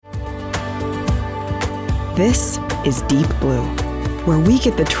This is Deep Blue, where we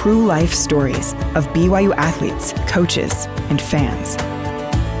get the true life stories of BYU athletes, coaches, and fans.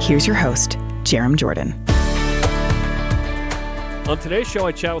 Here's your host, Jarom Jordan. On today's show,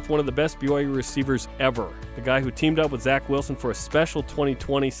 I chat with one of the best BYU receivers ever, the guy who teamed up with Zach Wilson for a special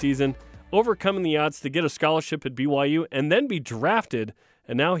 2020 season, overcoming the odds to get a scholarship at BYU and then be drafted,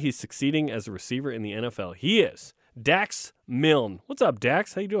 and now he's succeeding as a receiver in the NFL. He is Dax Milne. What's up,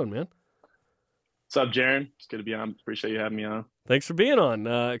 Dax? How you doing, man? What's up, Jaron? It's good to be on. Appreciate you having me on. Thanks for being on.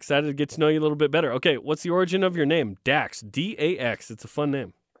 Excited to get to know you a little bit better. Okay, what's the origin of your name? Dax, D-A-X. It's a fun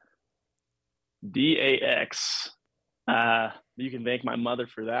name. D-A-X. You can thank my mother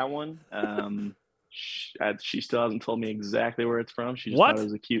for that one. She still hasn't told me exactly where it's from. She just thought it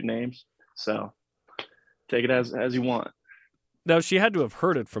was a cute name. So take it as you want. Now, she had to have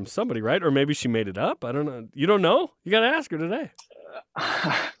heard it from somebody, right? Or maybe she made it up. I don't know. You don't know? You got to ask her today.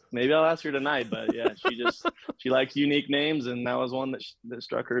 Maybe I'll ask her tonight, but yeah, she likes unique names, and that was one that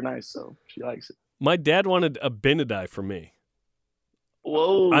struck her nice, so she likes it. My dad wanted Abinadi for me.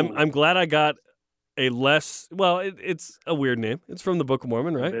 Whoa! I'm glad I got a less. Well, it's a weird name. It's from the Book of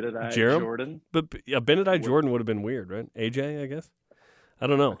Mormon, right? Abinadi Jordan. But Abinadi Jordan would have been weird, right? AJ, I guess. I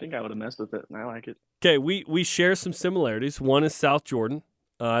don't know. I think I would have messed with it, and I like it. Okay, we share some similarities. One is South Jordan.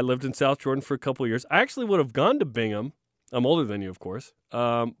 I lived in South Jordan for a couple of years. I actually would have gone to Bingham. I'm older than you, of course,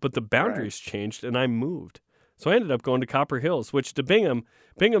 but the boundaries changed, and I moved. So I ended up going to Copper Hills, which to Bingham,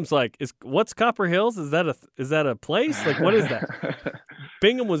 Bingham's like, what's Copper Hills? Is that a place? Like, what is that?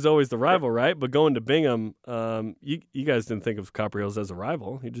 Bingham was always the rival, right? But going to Bingham, you guys didn't think of Copper Hills as a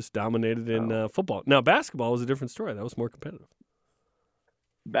rival. You just dominated in football. Now, basketball was a different story. That was more competitive.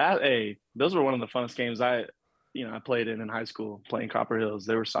 Those were one of the funnest games I played in high school, playing Copper Hills.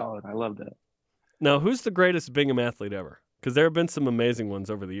 They were solid. I loved it. Now, who's the greatest Bingham athlete ever? Because there have been some amazing ones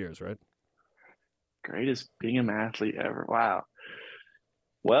over the years, right? Greatest Bingham athlete ever. Wow.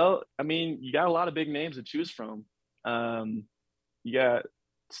 Well, I mean, you got a lot of big names to choose from. You got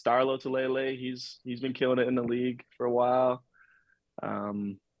Starlo Tulele. He's been killing it in the league for a while.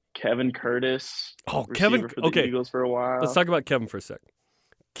 Kevin Curtis. Oh, Kevin. For the Eagles for a while. Let's talk about Kevin for a sec.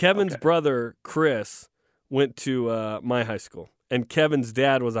 Kevin's brother, Chris, went to my high school. And Kevin's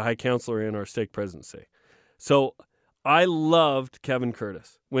dad was a high counselor in our stake presidency. So I loved Kevin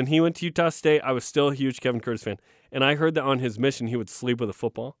Curtis. When he went to Utah State, I was still a huge Kevin Curtis fan. And I heard that on his mission, he would sleep with a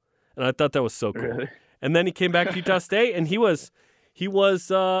football. And I thought that was so cool. Really? And then he came back to Utah State, and he was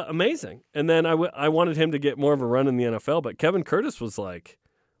amazing. And then I wanted him to get more of a run in the NFL. But Kevin Curtis was like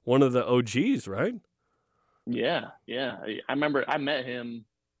one of the OGs, right? Yeah. I remember I met him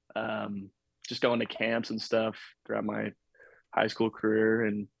just going to camps and stuff throughout my high school career,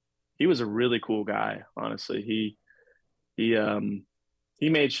 and he was a really cool guy. Honestly, he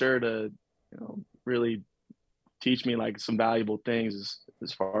made sure to really teach me like some valuable things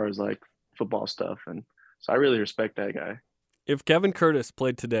as far as like football stuff, and so I really respect that guy. If Kevin Curtis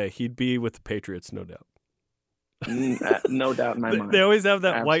played today, he'd be with the Patriots, no doubt. No doubt in my mind. They always have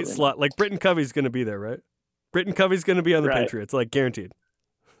that Absolutely. white slot. Like Britton Covey's going to be there, right? Britton Covey's going to be on the Patriots, like guaranteed.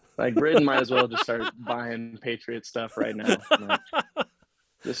 Like Britton might as well just start buying Patriot stuff right now.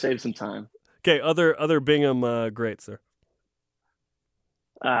 Just save some time. Okay, other Bingham greats there.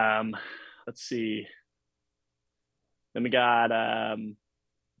 Let's see. Then we got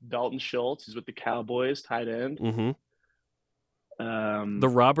Dalton Schultz. He's with the Cowboys, tight end. Mm-hmm. The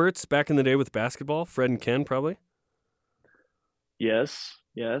Roberts back in the day with basketball, Fred and Ken probably. Yes.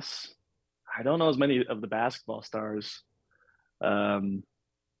 I don't know as many of the basketball stars.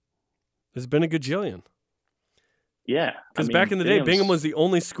 There's been a gajillion. Yeah. Because back in the day, Bingham was the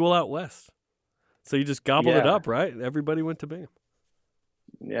only school out west. So you just gobbled it up, right? Everybody went to Bingham.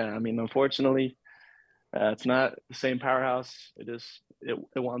 Yeah, I mean, unfortunately, it's not the same powerhouse it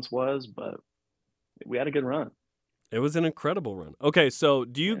once was, but we had a good run. It was an incredible run. Okay, so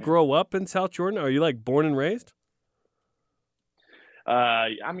do you grow up in South Jordan? Are you like born and raised?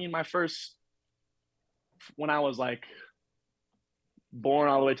 I mean, when I was like born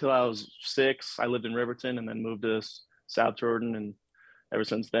all the way till I was 6, I lived in Riverton and then moved to South Jordan, and ever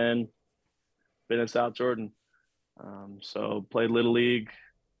since then, been in South Jordan. So played Little League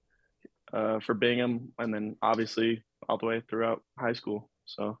for Bingham, and then obviously all the way throughout high school.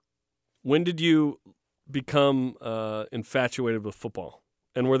 So, when did you become infatuated with football?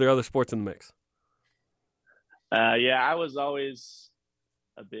 And were there other sports in the mix? Yeah, I was always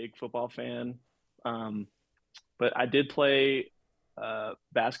a big football fan, but I did play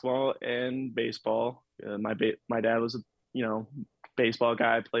basketball and baseball. My dad was a baseball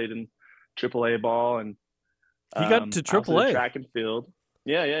guy. Played in AAA ball, and he got to AAA track and field.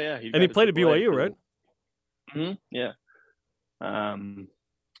 Yeah. He played at BYU, right? Yeah. Um,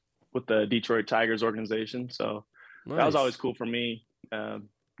 with the Detroit Tigers organization. So that was always Nice. cool for me,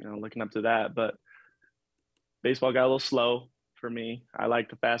 looking up to that. But baseball got a little slow for me. I like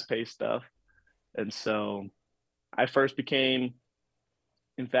the fast paced stuff. And so I first became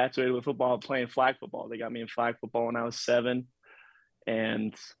infatuated with football playing flag football. They got me in flag football when I was 7.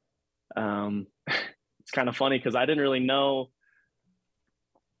 And it's kind of funny because I didn't really know,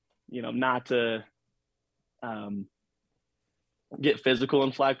 not to get physical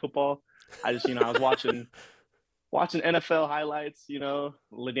in flag football. I just, I was watching NFL highlights,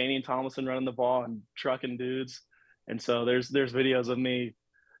 LaDainian Tomlinson running the ball and trucking dudes. And so there's videos of me,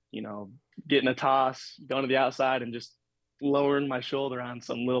 getting a toss, going to the outside and just lowering my shoulder on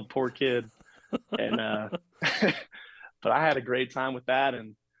some little poor kid. And but I had a great time with that,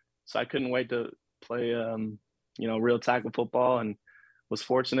 and so I couldn't wait to play real tackle football, and was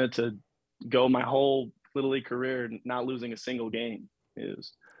fortunate to go my whole little league career not losing a single game. It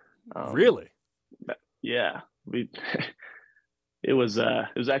was Really? Yeah. It was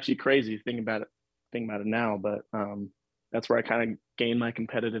actually crazy thinking about it now, but that's where I kind of gained my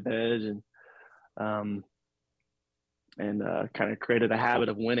competitive edge and kind of created a habit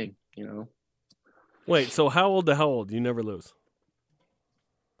of winning, Wait, so how old to how old? You never lose.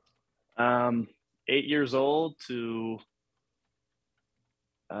 8 years old to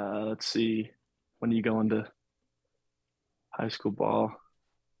let's see, when you go into high school ball?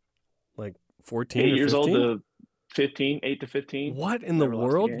 Like 14 8 or years 15? old to 15, 8 to 15. What in the Never lost a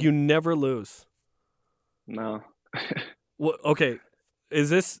world? game. You never lose. No. Well, okay.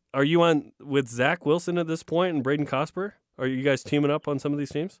 Are you on with Zach Wilson at this point and Braden Cosper? Are you guys teaming up on some of these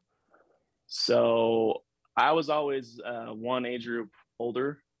teams? So I was always one age group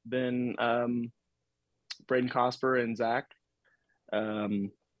older than Braden Cosper and Zach.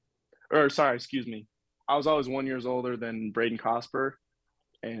 Excuse me. I was always 1 year older than Braden Cosper,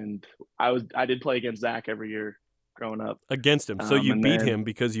 and I did play against Zach every year growing up. Against him. So you and beat then- him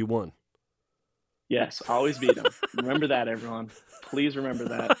because you won. Yes, always beat him. Remember that, everyone. Please remember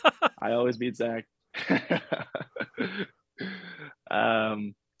that. I always beat Zach.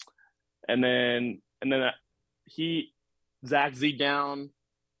 And then Zach Z down,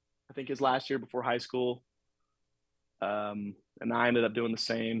 I think his last year before high school. And I ended up doing the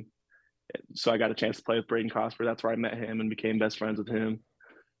same. So I got a chance to play with Braden Cosper. That's where I met him and became best friends with him.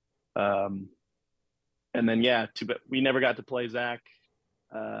 And then, we never got to play Zach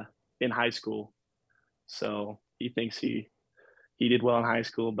in high school. So he thinks he did well in high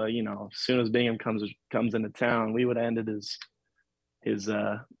school, but as soon as Bingham comes into town, we would have ended his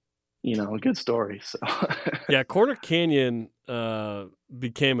a good story. So Yeah, Corner Canyon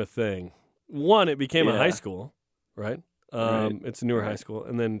became a thing. One, it became a high school, right? Right. It's a newer high Right. school,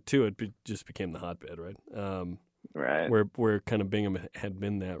 and then two, it just became the hotbed, right? Right. Where kind of Bingham had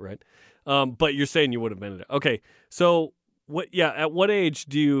been that, right? But you're saying you would have been there. Okay, so at what age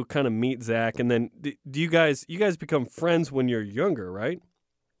do you kind of meet Zach, and then do you guys become friends when you're younger, right?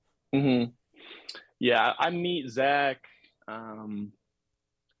 Mm-hmm. Yeah, I meet Zach.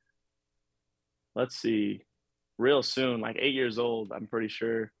 Let's see, real soon, like 8 years old, I'm pretty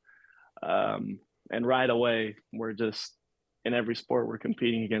sure. And right away, we're just in every sport we're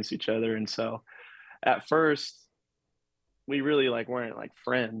competing against each other, and so at first we really weren't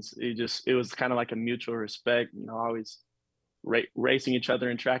friends. It was kind of like a mutual respect, always racing each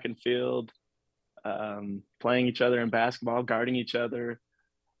other in track and field, playing each other in basketball, guarding each other,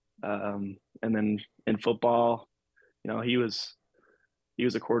 and then in football, he was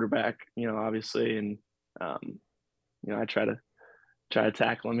a quarterback, obviously, and I try to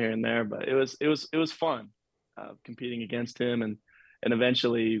tackle him here and there, but it was fun competing against him, and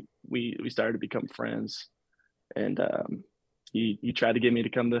eventually we started to become friends, and he tried to get me to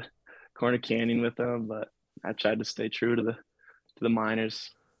come to Corner Canyon with him, but I tried to stay true to the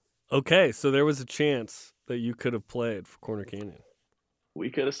minors. Okay, so there was a chance that you could have played for Corner Canyon. We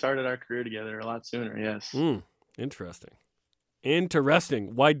could have started our career together a lot sooner. Yes. Interesting.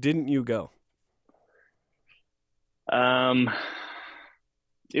 Why didn't you go?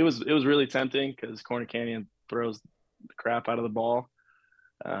 It was really tempting because Corner Canyon throws the crap out of the ball,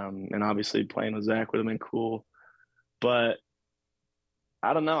 and obviously playing with Zach would have been cool, but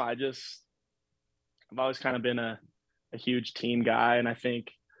I don't know. I've always kind of been a huge team guy, and I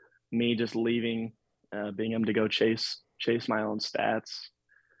think me just leaving Bingham to go chase my own stats,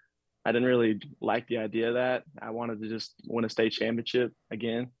 I didn't really like the idea of that. I wanted to just win a state championship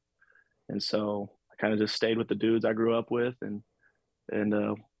again, and so I kind of just stayed with the dudes I grew up with and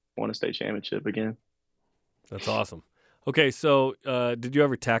won a state championship again. That's awesome. Okay, so did you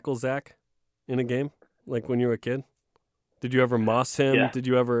ever tackle Zach in a game? like when you were a kid? Did you ever moss him? Yeah. Did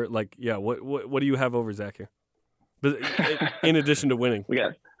you ever what do you have over Zach here? But in addition to winning.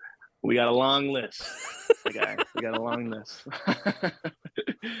 We got a long list. We got a long list.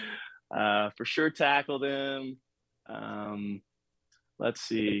 For sure tackled him. Let's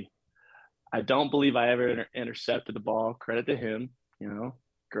see. I don't believe I ever intercepted the ball. Credit to him.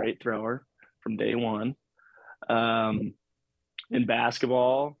 Great thrower from day one. In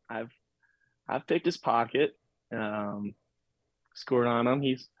basketball, I've picked his pocket, scored on him.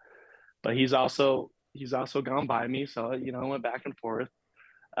 He's also gone by me. So, went back and forth.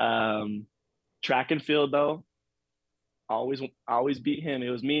 Track and field though, always beat him. It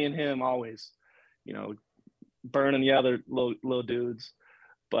was me and him always, burning the other little dudes.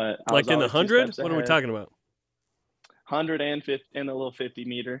 But I like was in the 100, what are we ahead. talking about? 100 and 50 and a little 50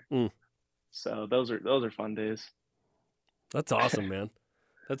 meter. So those are fun days. That's awesome, man.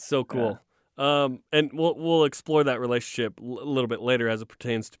 That's so cool. Yeah. And we'll explore that relationship a little bit later as it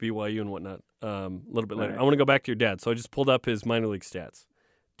pertains to BYU and whatnot. A little bit later. Right. I want to go back to your dad. So I just pulled up his minor league stats.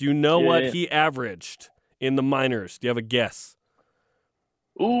 Do you know what he averaged in the minors? Do you have a guess?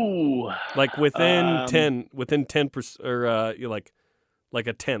 Ooh, like within 10%, or you're like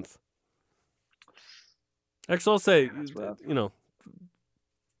a tenth. Actually, I'll say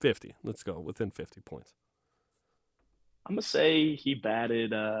 50. Let's go within 50 points. I'm gonna say he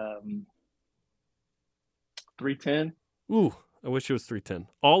batted 310. Ooh, I wish it was 310.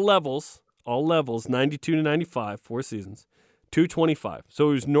 All levels, 92 to 95, 4 seasons, 225. So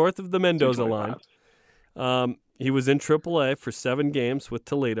he was north of the Mendoza line. He was in AAA for 7 games with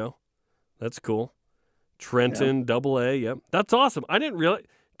Toledo. That's cool. Trenton, AA. Yep, that's awesome. I didn't realize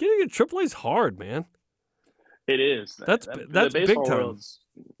getting into AAA is hard, man. It is. That's big time.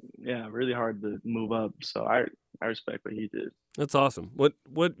 Really hard to move up. So I respect what he did. That's awesome. What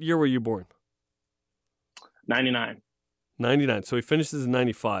year were you born? 99. 99. So he finishes in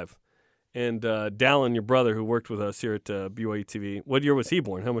 95. And Dallin, your brother, who worked with us here at BYU TV, what year was he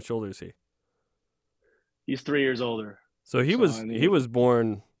born? How much older is he? He's 3 years older. So he was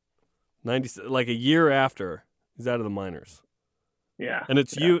born 90, like a year after he's out of the minors. Yeah. And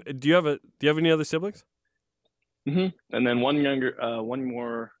it's you. Do you have any other siblings? Mm-hmm. And then one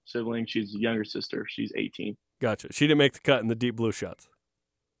more sibling. She's a younger sister. She's 18. Gotcha. She didn't make the cut in the deep blue shots.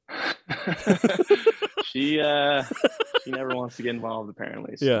 She never wants to get involved,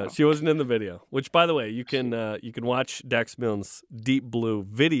 apparently. So. Yeah, she wasn't in the video. Which, by the way, you can watch Dax Milne's Deep Blue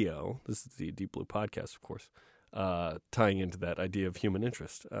video. This is the Deep Blue podcast, of course, tying into that idea of human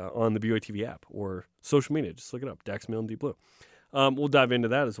interest on the BYU TV app or social media. Just look it up, Dax Milne Deep Blue. We'll dive into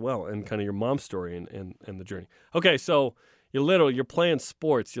that as well and kind of your mom's story and the journey. Okay, so you're playing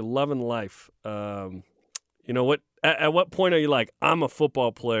sports, you're loving life. At what point are you like, I'm a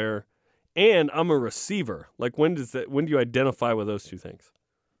football player and I'm a receiver? Like when do you identify with those two things?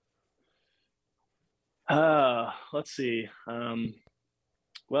 Let's see.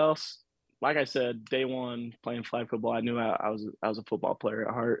 Well, like I said, day one playing flag football, I knew I was a football player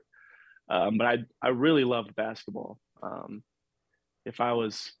at heart. But I really loved basketball. If I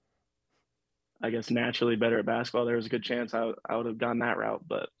was, I guess, naturally better at basketball, there was a good chance I would have gone that route.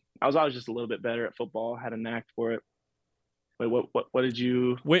 But I was always just a little bit better at football, had a knack for it. Wait, what did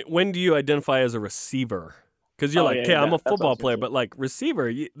you? When do you identify as a receiver? Because you're I'm a football player, but like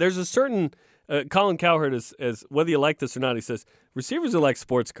receiver, there's a certain Colin Cowherd is whether you like this or not. He says receivers are like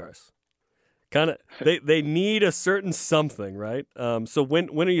sports cars, kind of. they need a certain something, right? So when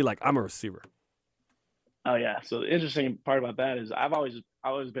are you like, I'm a receiver? Oh yeah. So the interesting part about that is I've always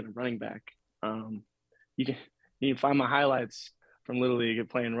been a running back. You can find my highlights from Little League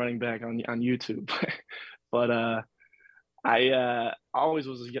playing running back on YouTube, but I always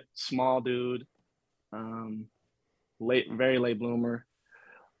was a small dude, very late bloomer,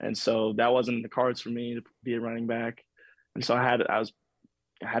 and so that wasn't in the cards for me to be a running back, and so I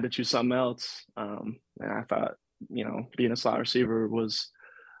had to choose something else, and I thought being a slot receiver was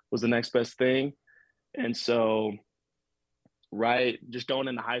the next best thing. And so, just going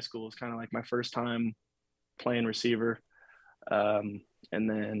into high school was kind of like my first time playing receiver, and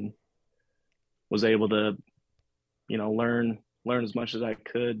then was able to, learn as much as I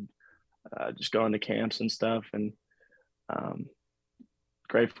could, just going to camps and stuff. And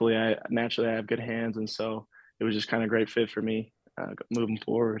gratefully, I have good hands, and so it was just kind of a great fit for me moving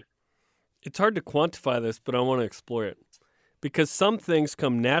forward. It's hard to quantify this, but I want to explore it. Because some things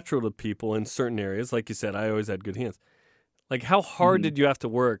come natural to people in certain areas. Like you said, I always had good hands. Like, how hard did you have to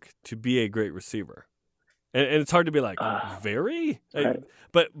work to be a great receiver? And it's hard to be like, very? Right.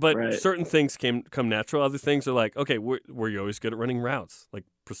 But right. Certain things come natural. Other things are like, okay, were you always good at running routes, like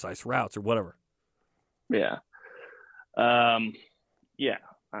precise routes or whatever? Yeah. Yeah.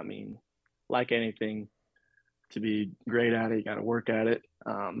 I mean, like anything, to be great at it, you got to work at it.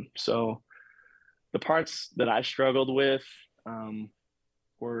 So the parts that I struggled with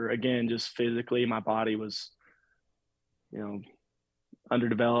were, again, just physically. My body was, you know,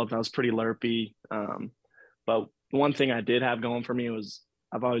 underdeveloped. I was pretty lerpy. But one thing I did have going for me was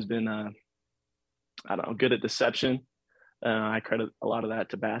I've always been, I don't know, good at deception. I credit a lot of that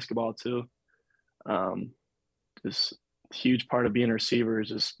to basketball too. Um, this huge part of being a receiver is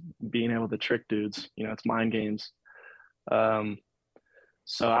just being able to trick dudes. You know, it's mind games. Um,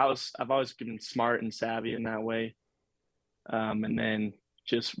 so I've always been smart and savvy in that way. And then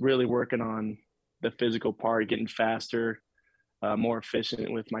just really working on the physical part, getting faster, more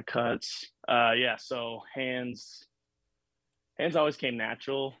efficient with my cuts. Yeah, so hands always came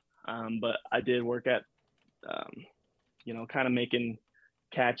natural, but I did work at, um, you know, kind of making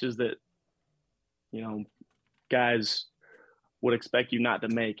catches that, you know, guys would expect you not to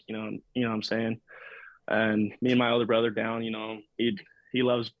make. You know what I'm saying? And me and my older brother down, you know, he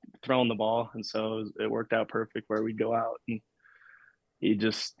loves throwing the ball, and so it worked out perfect where we'd go out and he'd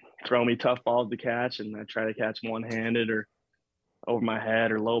just throw me tough balls to catch, and I try to catch them one handed or over my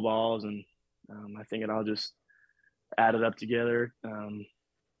head or low balls, and I think it all just added up together,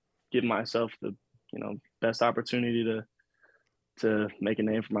 give myself the best opportunity to make a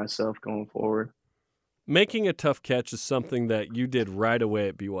name for myself going forward. Making a tough catch is something that you did right away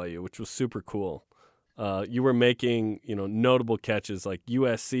at BYU, which was super cool. You were making, notable catches like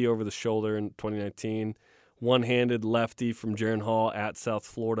USC over the shoulder in 2019, one-handed lefty from Jaren Hall at South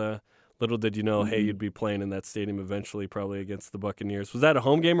Florida. Little did you know, hey, you'd be playing in that stadium eventually, probably against the Buccaneers. Was that a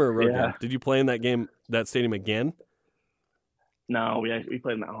home game or a road game? Did you play in that stadium again? No, we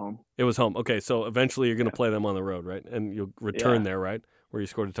played them at home. It was home. Okay, so eventually you're going to play them on the road, right? And you'll return there, right, where you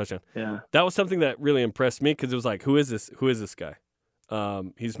scored a touchdown. Yeah. That was something that really impressed me because it was like, who is this? Who is this guy?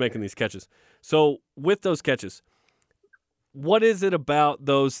 He's making these catches. So with those catches, what is it about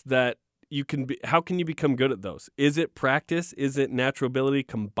those that you can be? How can you become good at those? Is it practice? Is it natural ability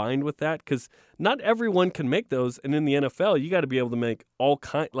combined with that? Because not everyone can make those, and in the NFL, you got to be able to make all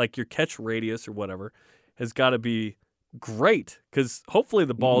like your catch radius or whatever has got to be great because hopefully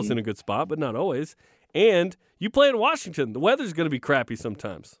the ball's in a good spot, but not always. And you play in Washington, the weather's going to be crappy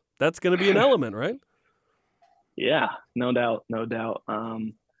sometimes. That's going to be an element, right? Yeah, no doubt.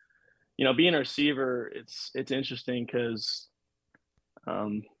 Being a receiver, it's interesting because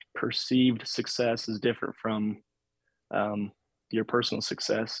perceived success is different from your personal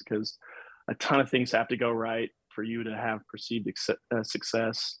success because a ton of things have to go right for you to have perceived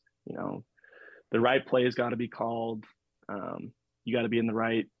success. The right play has got to be called. You got to be in the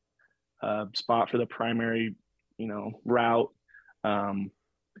right spot for the primary, route.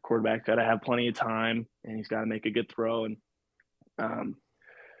 The quarterback got to have plenty of time, and he's got to make a good throw. And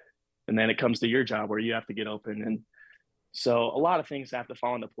then it comes to your job where you have to get open. And so a lot of things have to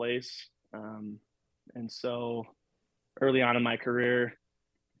fall into place. And so early on in my career,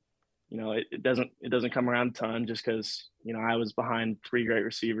 it doesn't come around a ton just because, I was behind three great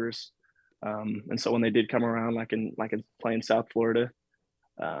receivers. And so when they did come around, like in playing South Florida,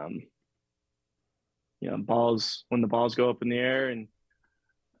 when the balls go up in the air and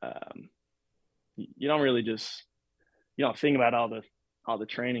you don't think about all the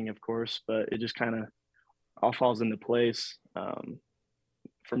training, of course, but it just kind of all falls into place.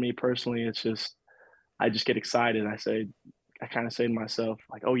 For me personally, it's just, I just get excited. I kind of say to myself,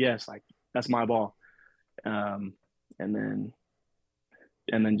 like, oh yes, like that's my ball. And then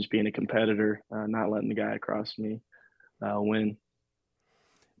just being a competitor, not letting the guy across me win.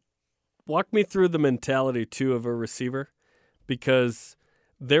 Walk me through the mentality too of a receiver, because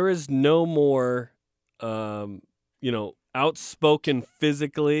there is no more, outspoken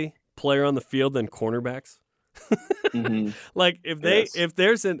physically player on the field than cornerbacks. Like if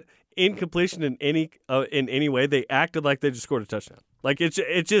there's an incompletion in any way, they acted like they just scored a touchdown. Like it's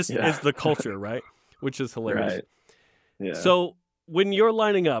the culture, right? Which is hilarious. Right. Yeah. So when you're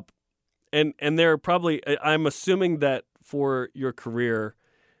lining up, and there are probably, I'm assuming that for your career,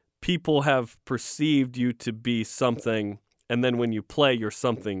 people have perceived you to be something, and then when you play, you're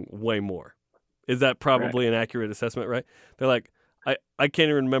something way more. Is that probably an accurate assessment, right? They're like, I can't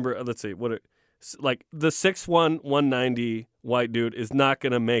even remember. Let's see, like the 6'1", 190 white dude is not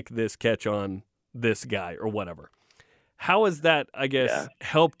going to make this catch on this guy or whatever. How has that, I guess,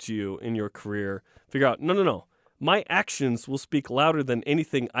 helped you in your career figure out, no, my actions will speak louder than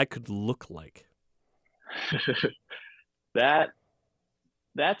anything I could look like? That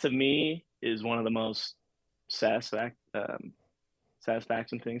to me is one of the most satisfaction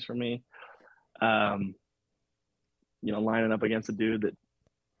things for me. lining up against a dude that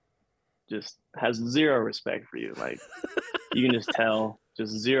just has zero respect for you. Like you can just tell,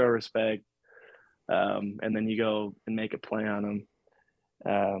 just zero respect. And then you go and make a play on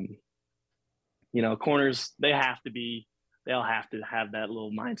them. Corners, they all have to have that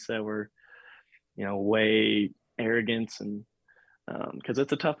little mindset where, way arrogance and because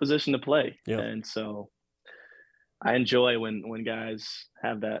it's a tough position to play. Yeah. And so I enjoy when guys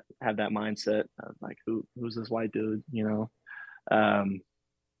have that mindset of like, who's this white dude,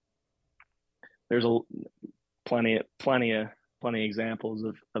 there's plenty of examples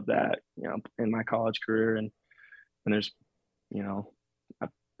of that, in my college career, and there's,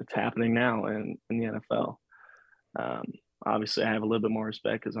 it's happening now in the NFL. Obviously, I have a little bit more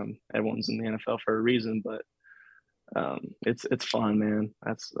respect because everyone's in the NFL for a reason, but it's fun, man.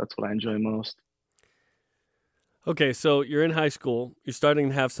 That's what I enjoy most. Okay, so you're in high school. You're starting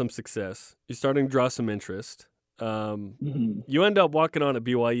to have some success. You're starting to draw some interest. You end up walking on at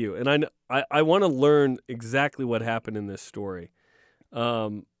BYU, and I want to learn exactly what happened in this story.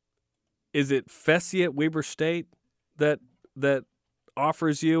 Is it Fessy at Weber State that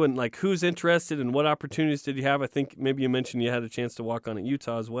offers you, and like who's interested, and what opportunities did you have? I think maybe you mentioned you had a chance to walk on at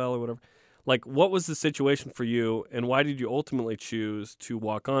Utah as well, or whatever. Like, what was the situation for you, and why did you ultimately choose to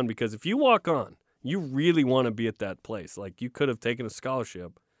walk on? Because if you walk on, you really want to be at that place. Like, you could have taken a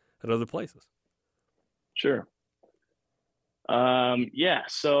scholarship at other places. Sure. Yeah.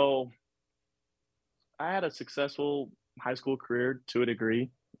 So I had a successful high school career to a degree.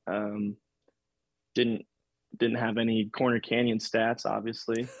 Didn't have any Corner Canyon stats,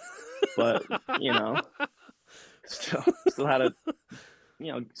 obviously, but still had a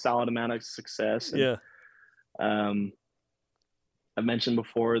solid amount of success. And, yeah. I mentioned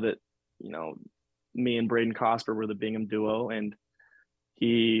before that me and Braden Cosper were the Bingham duo, and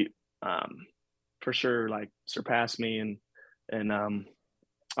he for sure like surpassed me and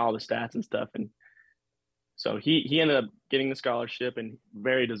all the stats and stuff, and so he ended up getting the scholarship, and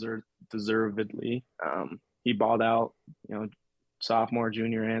very deservedly. He balled out, sophomore,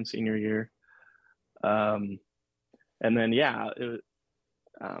 junior, and senior year. And then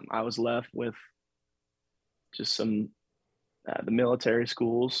I was left with just some the military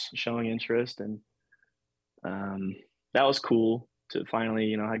schools showing interest, and that was cool to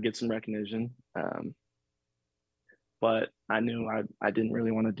finally I get some recognition. But I knew I didn't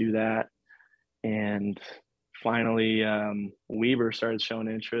really want to do that, and finally Weber started showing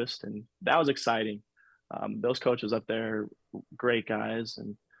interest, and that was exciting. Those coaches up there, great guys,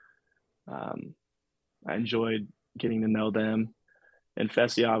 and I enjoyed getting to know them. And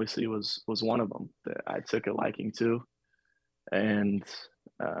Fessy obviously was one of them that I took a liking to, and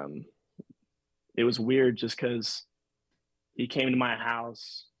it was weird just because he came to my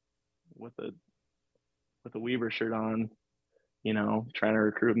house with a Weaver shirt on, trying to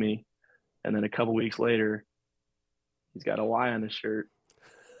recruit me, and then a couple weeks later, he's got a Y on his shirt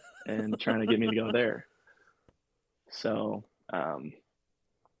and trying to get me to go there. So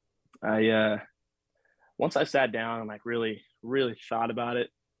I once I sat down and like really thought about it,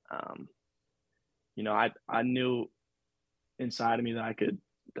 I knew inside of me that I could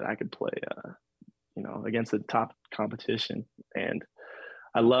play against the top competition, and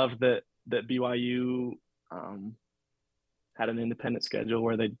I loved that BYU had an independent schedule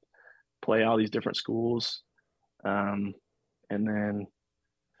where they'd play all these different schools, and then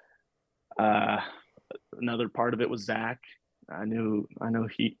another part of it was Zach. I knew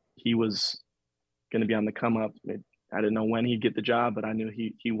he was going to be on the come up. I didn't know when he'd get the job, but I knew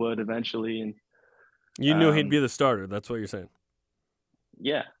he would eventually. And you knew he'd be the starter. That's what you're saying.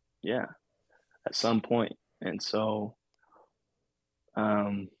 Yeah, at some point. And so,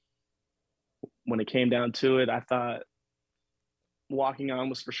 when it came down to it, I thought walking on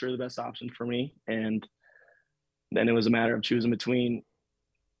was for sure the best option for me. And then it was a matter of choosing between,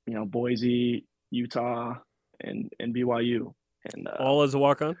 Boise, Utah, and BYU. And all as a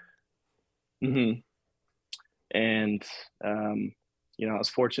walk-on? Mm-hmm. And, I was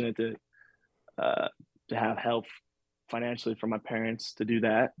fortunate to have help financially from my parents to do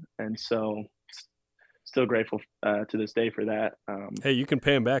that. And so still grateful to this day for that. Hey, you can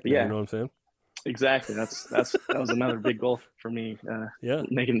pay him back now, yeah. You know what I'm saying? Exactly. That was another big goal for me.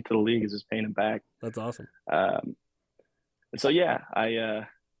 Making it to the league is just paying him back. That's awesome. And so, I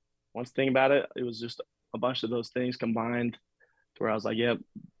once thinking about it, it was just a bunch of those things combined to where I was like, yep,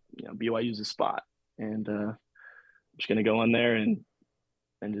 BYU's a spot. And I'm just going to go in there and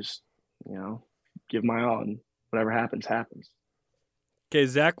just, give my all, and whatever happens, happens. Okay,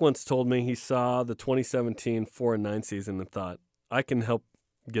 Zach once told me he saw the 2017 4-9 season and thought, I can help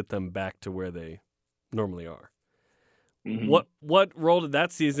get them back to where they normally are. Mhm. What role did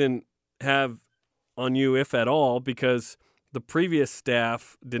that season have on you, if at all? Because the previous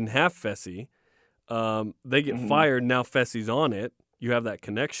staff didn't have Fessy. They get fired. Now Fessy's on it. You have that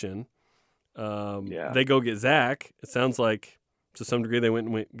connection. They go get Zach. It sounds like to some degree they went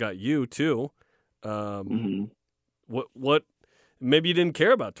and got you too. What? Maybe you didn't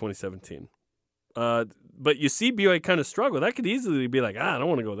care about 2017. But you see BYU kind of struggle. That could easily be like, I don't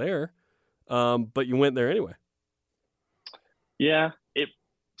want to go there. But you went there anyway. Yeah,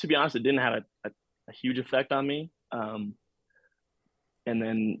 to be honest, it didn't have a huge effect on me. And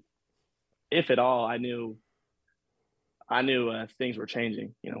then, if at all, I knew things were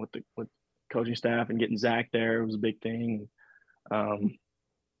changing. You know, with coaching staff and getting Zach there, it was a big thing. I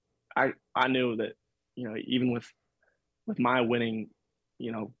knew that, you know, even with my winning,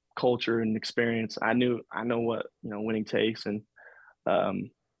 you know, culture and experience, I know what, you know, winning takes. And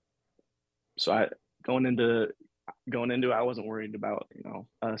so going into I wasn't worried about, you know,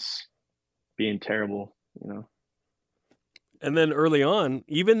 us being terrible, you know. And then early on,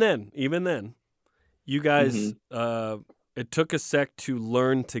 even then, you guys, it took a sec to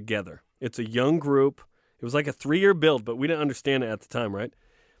learn together. It's a young group. It was like a 3-year build, but we didn't understand it at the time, right?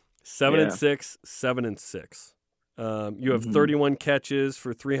 7-6, 7-6. You have 31 catches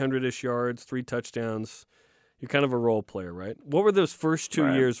for 300-ish yards, 3 touchdowns. You're kind of a role player, right? What were those first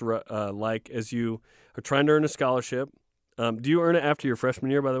 2 years like as you are trying to earn a scholarship? Do you earn it after your freshman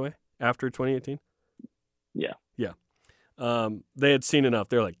year, by the way, after 2018? Yeah. Yeah. They had seen enough.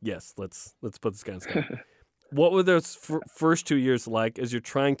 They're like, yes, let's put this guy in school. What were those first 2 years like as you're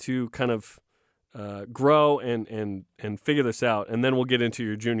trying to kind of grow and figure this out? And then we'll get into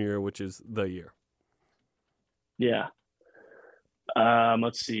your junior year, which is the year. Yeah.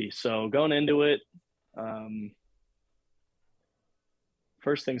 Let's see. So going into it,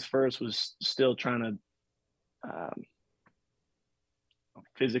 first things first was still trying to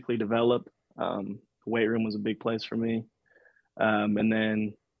physically develop. The weight room was a big place for me. And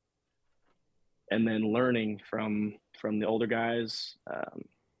then learning from the older guys.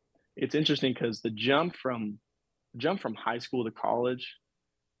 It's interesting because the jump from high school to college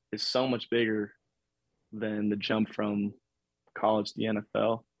is so much bigger than the jump from college to the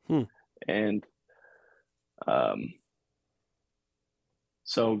NFL. And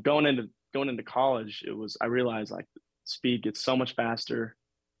so going into college, I realized like speed gets so much faster,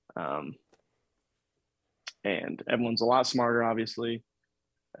 and everyone's a lot smarter, obviously.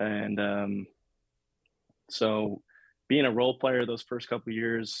 And so being a role player those first couple of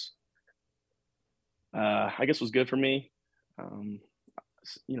years, I guess was good for me.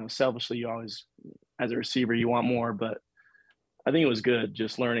 You know, selfishly, you always, as a receiver, you want more, but I think it was good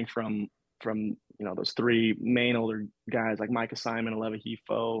just learning from you know, those 3 main older guys like Micah Simon, Aleva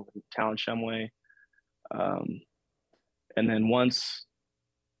Hifo, Talon Shumway. And then once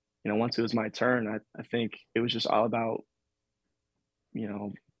it was my turn, I think it was just all about, you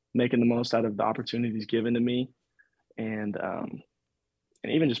know, making the most out of the opportunities given to me, and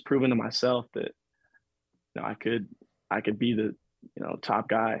even just proving to myself that, you know, I could be the, you know, top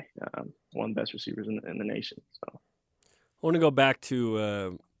guy, one of the best receivers in the nation. So I want to go back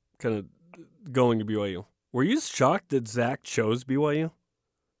to kind of going to BYU. Were you shocked that Zach chose BYU?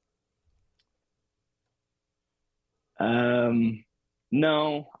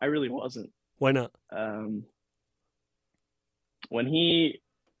 No, I really wasn't. Why not? When he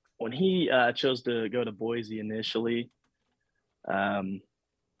chose to go to Boise initially, I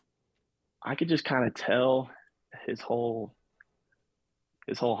could just kind of tell his whole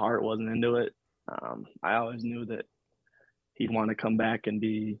heart wasn't into it. I always knew that he'd want to come back and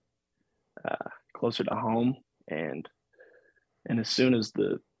be closer to home, and as soon as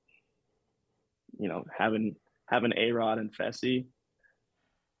the, you know, having A-Rod and Fessy,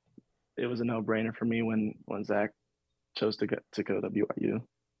 it was a no-brainer for me when Zach chose to go to BYU.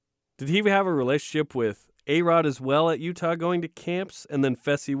 Did he have a relationship with A-Rod as well at Utah going to camps, and then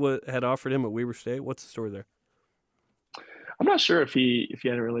Fessy had offered him at Weber State? What's the story there? I'm not sure if he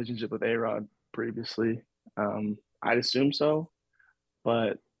had a relationship with A-Rod previously. I'd assume so,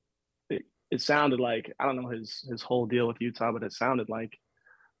 but it sounded like, I don't know his whole deal with Utah, but it sounded like,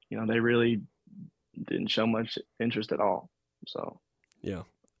 you know, they really didn't show much interest at all. So yeah.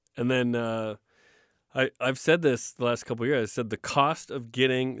 And then I've said this the last couple of years. I said the cost of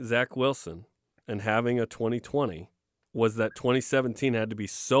getting Zach Wilson and having a 2020 was that 2017 had to be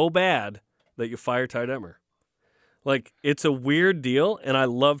so bad that you fire Ty Detmer. Like, it's a weird deal, and I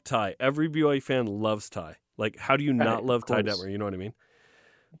love Ty. Every BYU fan loves Ty. Like, how do you not love Ty Detmer? You know what I mean?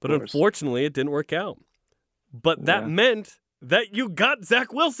 But unfortunately, it didn't work out. But that meant that you got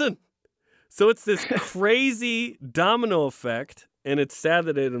Zach Wilson. So it's this crazy domino effect, and it's sad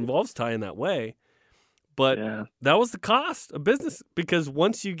that it involves Ty in that way. But that was the cost of business, because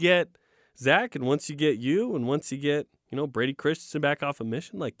once you get Zach and once you get you and once you get, Brady Christensen back off a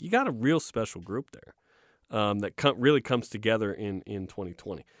mission, like, you got a real special group there that really comes together in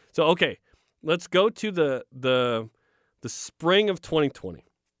 2020. So, okay, let's go to the spring of 2020.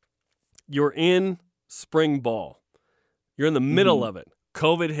 You're in spring ball. You're in the middle of it.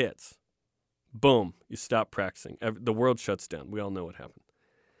 COVID hits. Boom, you stop practicing. The world shuts down. We all know what happened.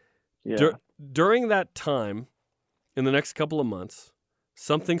 Yeah. During that time, in the next couple of months,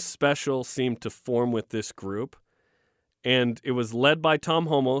 something special seemed to form with this group, and it was led by Tom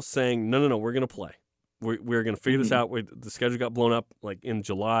Homo saying, no, we're going to play. We're going to figure this out. The schedule got blown up like in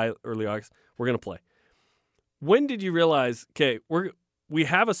July, early August. We're going to play. When did you realize, okay, we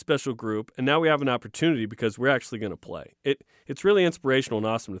have a special group, and now we have an opportunity because we're actually going to play? It's really inspirational and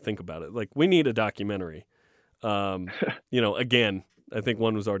awesome to think about it. Like, we need a documentary. Again, I think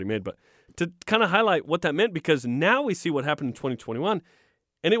one was already made, but to kind of highlight what that meant, because now we see what happened in 2021,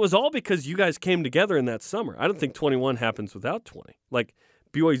 and it was all because you guys came together in that summer. I don't think 21 happens without 20. Like,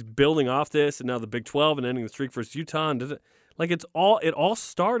 BYU's building off this, and now the Big 12 and ending the streak versus Utah, and it all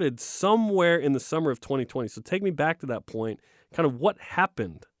started somewhere in the summer of 2020. So take me back to that point. Kind of what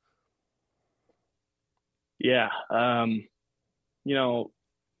happened. Yeah.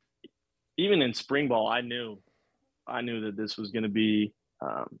 Even in spring ball, I knew that this was going to be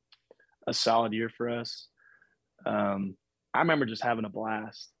a solid year for us. I remember just having a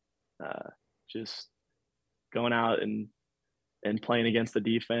blast, just going out and playing against the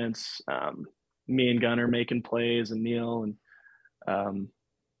defense. Me and Gunner making plays, and Neil and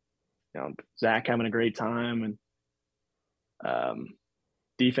Zach having a great time, and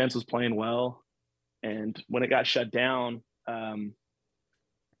defense was playing well. And when it got shut down,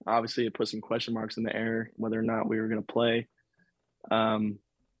 obviously it put some question marks in the air whether or not we were going to play.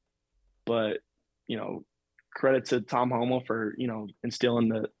 But credit to Tom Homo for instilling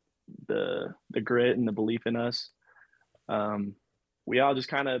the grit and the belief in us. We all just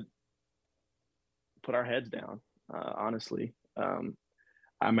kind of put our heads down, honestly.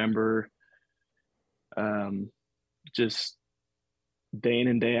 I remember just day in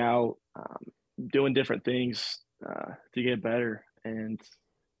and day out doing different things to get better. And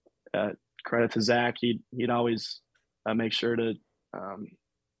credit to Zach, he'd always make sure to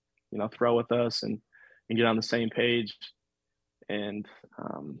throw with us and get on the same page. And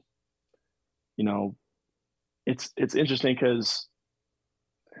it's interesting because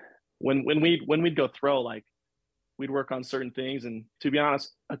when we'd go throw, like, we'd work on certain things, and to be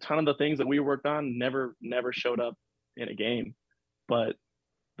honest, a ton of the things that we worked on never showed up in a game. But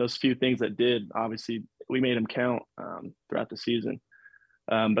those few things that did, obviously, we made them count throughout the season.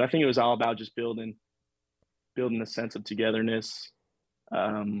 But I think it was all about just building a sense of togetherness,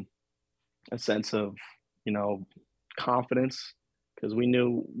 a sense of confidence, because we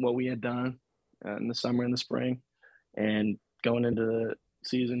knew what we had done in the summer and the spring, and going into the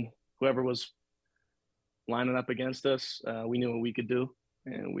season, whoever was lining up against us, we knew what we could do,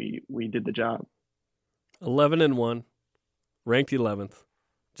 and we did the job. 11-1, ranked 11th,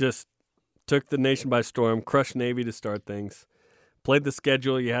 just took the nation by storm, crushed Navy to start things, played the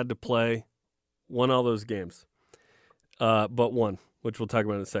schedule you had to play, won all those games, but won, which we'll talk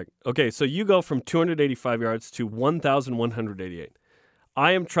about in a second. Okay, so you go from 285 yards to 1,188.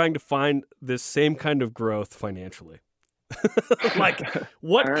 I am trying to find this same kind of growth financially. Like,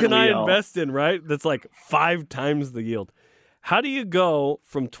 what can I invest in, right? That's like 5 times the yield. How do you go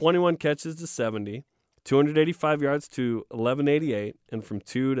from 21 catches to 70, 285 yards to 1188, and from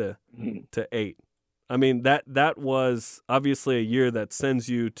 2 to 8? I mean, that was obviously a year that sends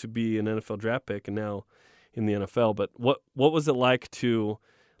you to be an NFL draft pick and now in the NFL. But what was it like to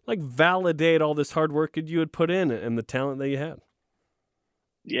validate all this hard work that you had put in and the talent that you had?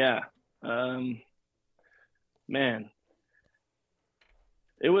 Yeah. Man.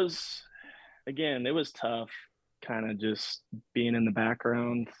 It was tough kind of just being in the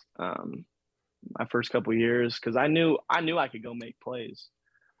background my first couple of years, because I knew I could go make plays.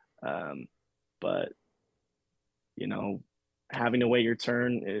 But, having to wait your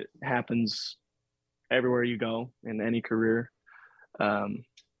turn, it happens everywhere you go in any career.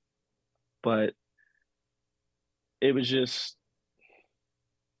 But it was just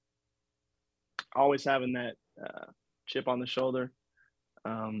always having that chip on the shoulder,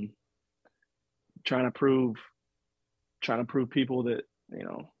 trying to prove people that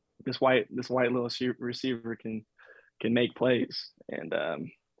this white little receiver can make plays. And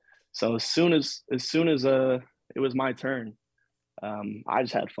so as soon as it was my turn, I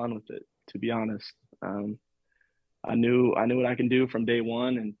just had fun with it, to be honest. I knew what I can do from day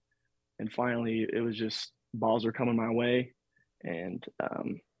one, and finally it was just balls were coming my way, and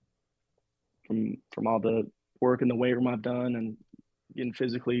from all the work in the weight room I've done and getting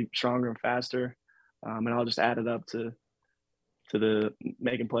physically stronger and faster, and I'll just add it up to the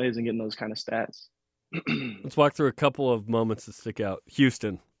making plays and getting those kind of stats. Let's walk through a couple of moments that stick out.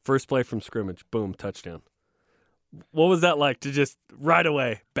 Houston, first play from scrimmage, boom, touchdown. What was that like to just right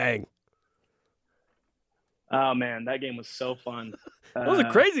away, bang? Oh man, that game was so fun. That was a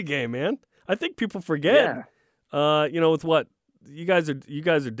crazy game, man. I think people forget. Yeah. With what you guys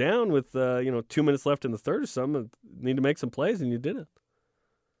are down with 2 minutes left in the third or something. Need to make some plays, and you did it.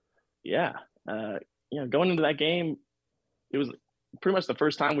 Yeah. Going into that game, it was pretty much the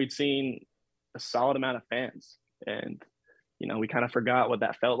first time we'd seen a solid amount of fans, and we kind of forgot what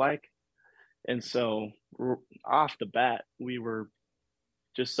that felt like. And so off the bat, we were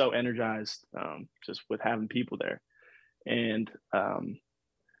just so energized, just with having people there. And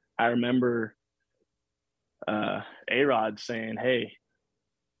I remember A-Rod saying, "Hey,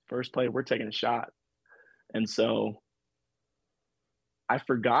 first play, we're taking a shot." And so I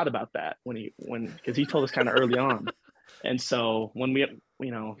forgot about that because he told us kind of early on. And so when we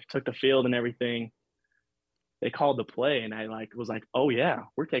took the field and everything, they called the play, and I was like, "Oh yeah,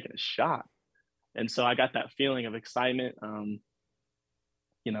 we're taking a shot." And so I got that feeling of excitement,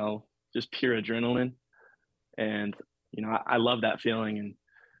 just pure adrenaline. And, I love that feeling. And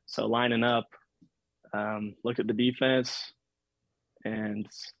so lining up, looked at the defense, and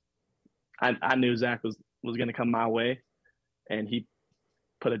I knew Zach was going to come my way, and he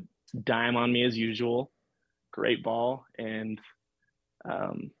put a dime on me as usual. Great ball. And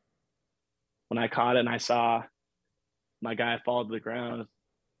when I caught it and I saw my guy fall to the ground,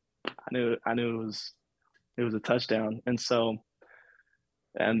 I knew it was a touchdown. And so,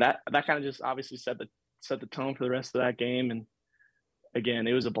 and that kind of just obviously set the tone for the rest of that game. And again,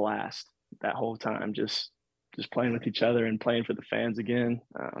 it was a blast that whole time, just playing with each other and playing for the fans again.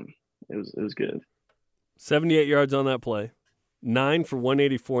 It was good. 78 yards on that play, 9 for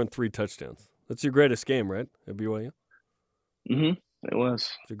 184 and 3 touchdowns. That's your greatest game, right, at BYU? Mm-hmm. It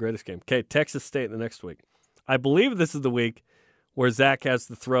was. It's your greatest game. Okay, Texas State the next week. I believe this is the week where Zach has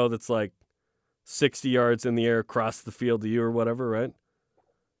the throw that's like 60 yards in the air across the field to you or whatever, right?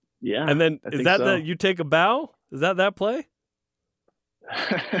 Yeah. And then is that so. you take a bow? Is that play?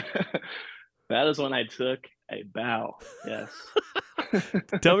 That is when I took a bow. Yes.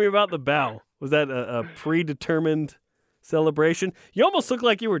 Tell me about the bow. Was that a predetermined celebration? You almost looked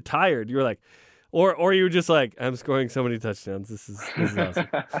like you were tired. You were like, or you were just like, I'm scoring so many touchdowns. This is awesome.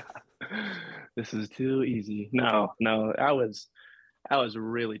 This is too easy. No, I was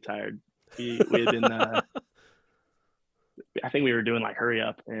really tired. We had been, I think we were doing like hurry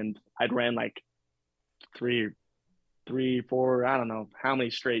up, and I'd ran like three, 4, I don't know how many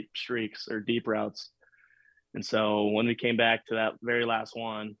straight streaks or deep routes. And so when we came back to that very last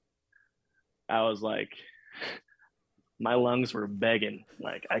one, I was like, my lungs were begging.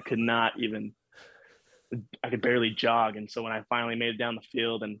 Like I could barely jog. And so when I finally made it down the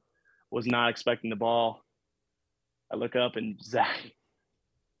field and was not expecting the ball, I look up and Zach,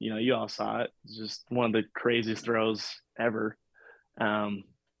 you all saw it. It's just one of the craziest throws ever.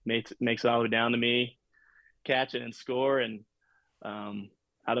 Makes it all the way down to me, catch it and score. And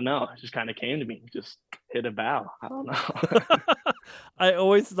I don't know. It just kind of came to me. Just hit a bow. I don't know. I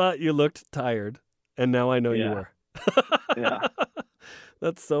always thought you looked tired, and now I know you were. Yeah.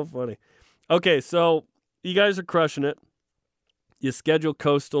 That's so funny. Okay, so you guys are crushing it. You schedule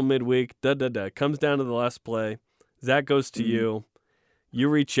Coastal midweek. It comes down to the last play. Zach goes to you. You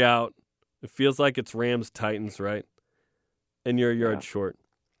reach out. It feels like it's Rams-Titans, right? And you're a yard short.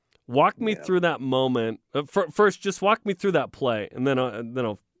 Walk me through that moment. First, just walk me through that play, and then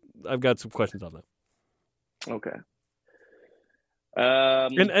I've got some questions on that. Okay.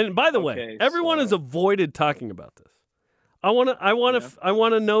 And by the way, everyone has avoided talking about this. I want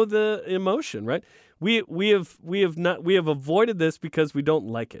to know the emotion, right? We have avoided this because we don't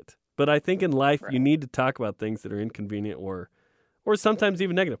like it. But I think in life you need to talk about things that are inconvenient or sometimes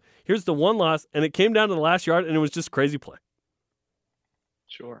even negative. Here's the one loss, and it came down to the last yard, and it was just crazy play.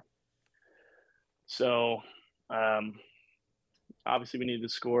 Sure. So, obviously we needed to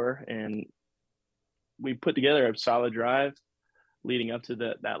score, and we put together a solid drive leading up to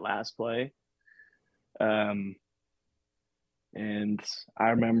that last play. And I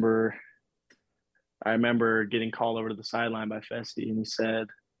remember getting called over to the sideline by Festi, and he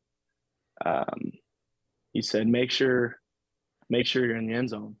said, make sure you're in the end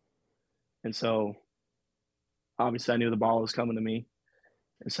zone. And so obviously I knew the ball was coming to me.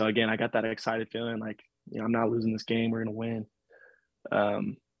 And so again, I got that excited feeling like, I'm not losing this game. We're going to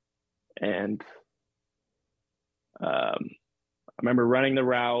win. And I remember running the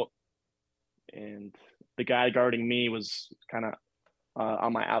route, and the guy guarding me was kind of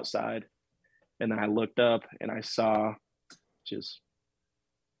on my outside. And then I looked up and I saw just,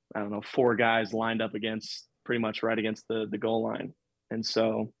 4 guys lined up pretty much right against the goal line. And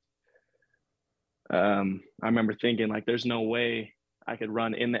so I remember thinking, like, there's no way I could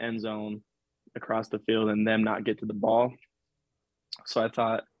run in the end zone across the field and them not get to the ball. So I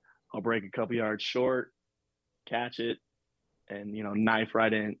thought, I'll break a couple yards short, catch it, and, knife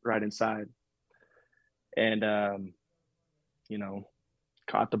right inside. And,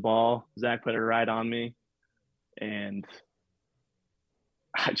 caught the ball. Zach put it right on me. And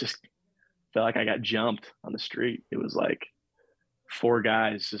I just felt like I got jumped on the street. It was like 4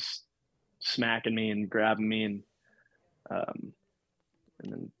 guys just smacking me and grabbing me. And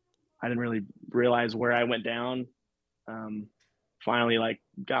then I didn't really realize where I went down. Finally, like,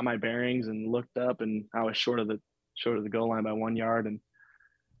 got my bearings and looked up, and I was short of the goal line by 1 yard. And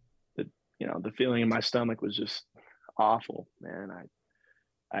the feeling in my stomach was just awful, man.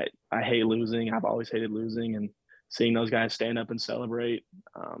 I hate losing. I've always hated losing, and seeing those guys stand up and celebrate,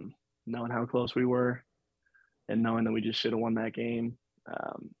 knowing how close we were and knowing that we just should have won that game.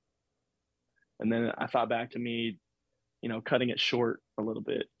 And then I thought back to me, cutting it short a little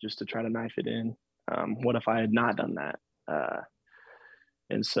bit just to try to knife it in. What if I had not done that?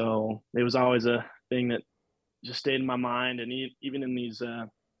 And so it was always a thing that just stayed in my mind. And even in these,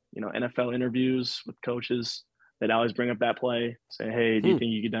 NFL interviews with coaches, they'd always bring up that play, say, hey, do you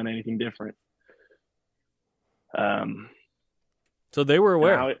think you could have done anything different? So they were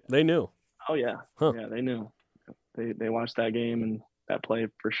aware. They knew. Oh, yeah. Huh. Yeah, they knew. They watched that game and that play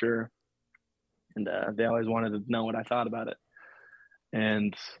for sure. And they always wanted to know what I thought about it.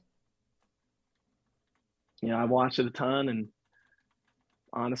 And, I watched it a ton, and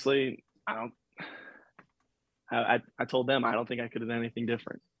honestly, I told them I don't think I could have done anything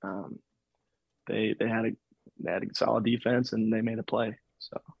different. They had a solid defense, and they made a play.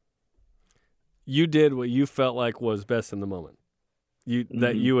 So you did what you felt like was best in the moment.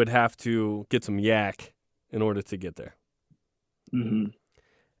 That you would have to get some yak in order to get there. Mm-hmm.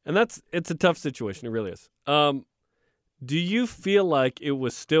 And it's a tough situation. It really is. Do you feel like it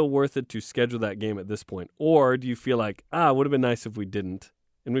was still worth it to schedule that game at this point? Or do you feel like, it would have been nice if we didn't,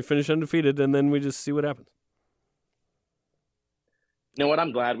 and we finish undefeated, and then we just see what happens? You know what?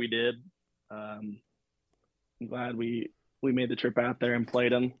 I'm glad we did. I'm glad we made the trip out there and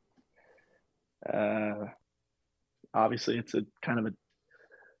played them. Obviously, it's a kind of a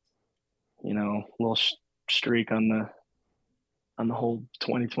little streak on the whole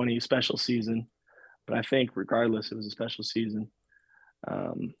 2020 special season, but I think regardless, it was a special season.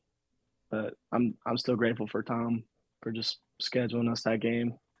 But I'm still grateful for Tom for just scheduling us that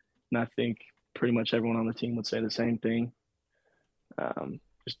game, and I think pretty much everyone on the team would say the same thing.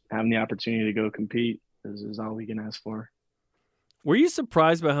 Just having the opportunity to go compete is all we can ask for. Were you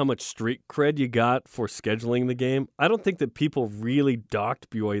surprised by how much street cred you got for scheduling the game? I don't think that people really docked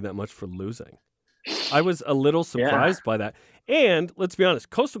BYU that much for losing. I was a little surprised by that. And let's be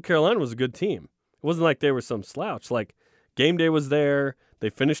honest, Coastal Carolina was a good team. It wasn't like they were some slouch. Like, game day was there. They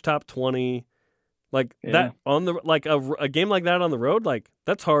finished top 20. That on the a game like that on the road,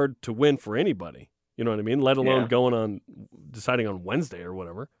 that's hard to win for anybody. You know what I mean? Let alone deciding on Wednesday or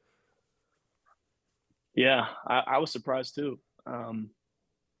whatever. Yeah, I was surprised too. And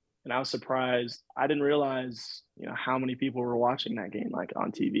I was surprised. I didn't realize, how many people were watching that game,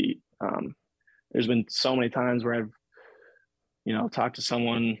 on TV. There's been so many times where I've, talked to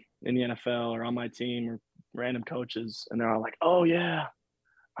someone in the NFL or on my team or random coaches, and they're all like, oh yeah,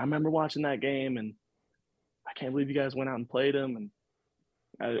 I remember watching that game, and I can't believe you guys went out and played them. And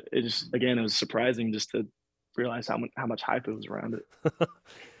it was surprising just to realize how much hype it was around it.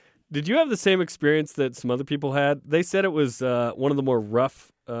 Did you have the same experience that some other people had? They said it was one of the more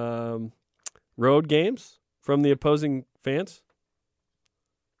rough road games from the opposing fans.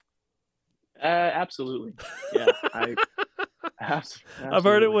 Absolutely. Yeah, absolutely. I've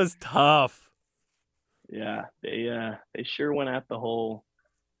heard it was tough. Yeah, they sure went at the whole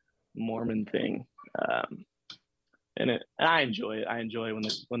Mormon thing, and I enjoy it. I enjoy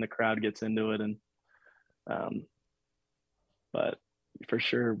when the crowd gets into it, and but for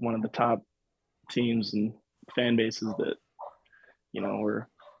sure one of the top teams and fan bases that were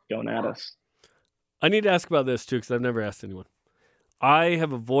going at us. I need to ask about this too, because I've never asked anyone. I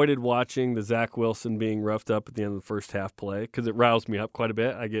have avoided watching the Zach Wilson being roughed up at the end of the first half play because it roused me up quite a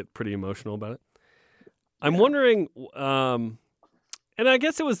bit. I get pretty emotional about it. I'm wondering, and I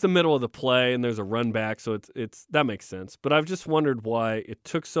guess it was the middle of the play, and there's a run back, so it's that makes sense. But I've just wondered why it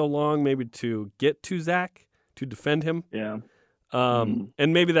took so long, maybe to get to Zach to defend him. Yeah. And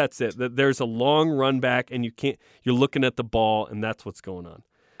maybe that's it. That there's a long run back, and you're looking at the ball, and that's what's going on.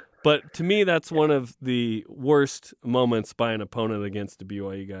 But to me, that's one of the worst moments by an opponent against a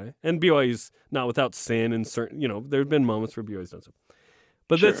BYU guy. And BYU's not without sin, and certain, there have been moments where BYU's done so.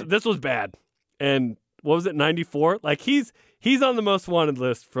 But Sure. this was bad. And what was it, 94? Like he's on the most wanted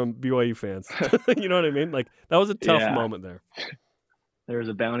list from BYU fans. You know what I mean? Like that was a tough moment there. There was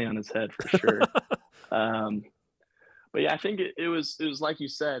a bounty on his head for sure. But yeah, I think it was like you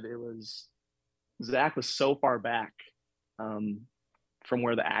said, Zach was so far back from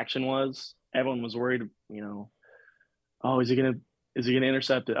where the action was. Everyone was worried, oh, is he gonna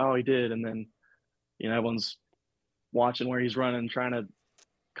intercept it? Oh, he did. And then, everyone's watching where he's running, trying to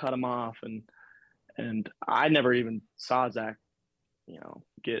cut him off. And I never even saw Zach,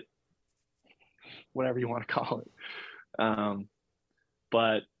 get whatever you want to call it.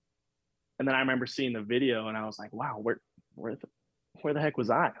 And then I remember seeing the video and I was like, wow, where the heck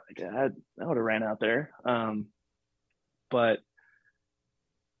was I? Like I would have ran out there.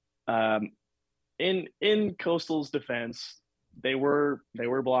 In Coastal's defense, they were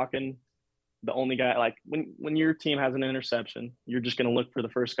blocking the only guy. Like when your team has an interception, you're just going to look for the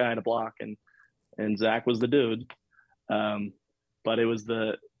first guy to block, and Zach was the dude. But it was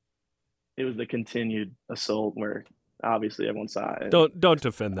the continued assault where obviously everyone saw it. Don't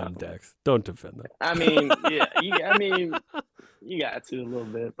defend them, Dex. Don't defend them. I mean, you got to a little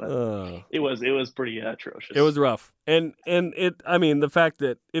bit, but it was pretty atrocious. It was rough, and the fact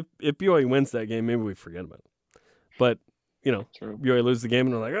that if BYU wins that game, maybe we forget about it. But True. BYU lose the game,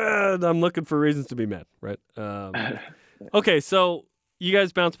 and they're like, I'm looking for reasons to be mad, right? Okay, so you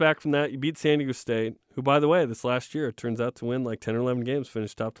guys bounce back from that. You beat San Diego State, who, by the way, this last year turns out to win like 10 or 11 games,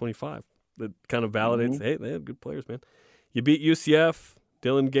 finish top 25. That kind of validates, hey, they have good players, man. You beat UCF,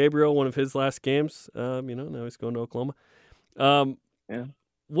 Dylan Gabriel, one of his last games. Now he's going to Oklahoma.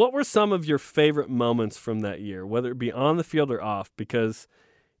 What were some of your favorite moments from that year, whether it be on the field or off? Because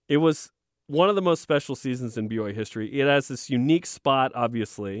it was one of the most special seasons in BYU history. It has this unique spot,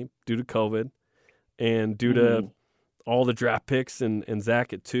 obviously, due to COVID and due to all the draft picks and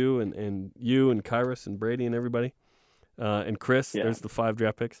Zach at 2 and you and Kyrus and Brady and everybody and Chris. Yeah. There's the 5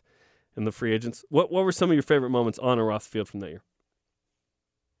 draft picks and the free agents. What were some of your favorite moments on or off the field from that year?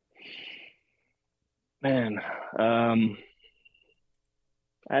 Man,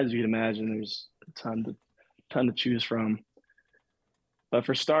 as you can imagine, there's a ton to choose from. But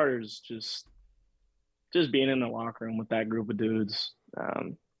for starters, just being in the locker room with that group of dudes,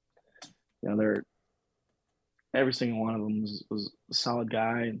 they're every single one of them was a solid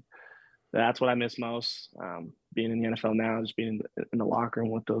guy, and that's what I miss most. Being in the NFL now, just being in the locker room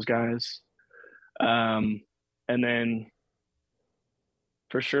with those guys. And then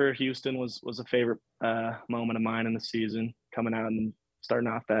for sure, Houston was a favorite moment of mine in the season, coming out and starting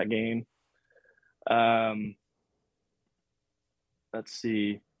off that game. Let's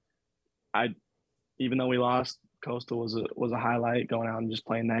see. Even though we lost, Coastal was a highlight, going out and just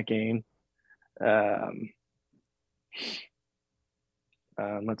playing that game.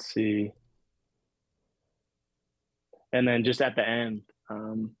 Let's see. And then just at the end,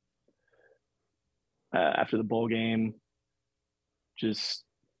 after the bowl game, just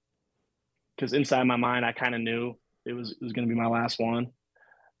because inside my mind, I kind of knew it was going to be my last one,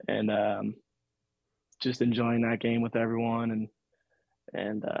 and just enjoying that game with everyone,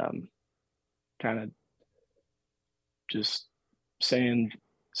 and kind of just saying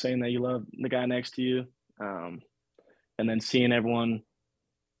that you love the guy next to you, and then seeing everyone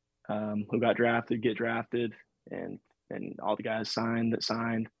who got drafted get drafted, and all the guys signed.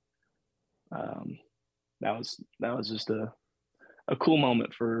 That was just a cool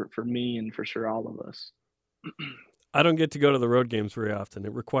moment for me and for sure all of us. I don't get to go to the road games very often.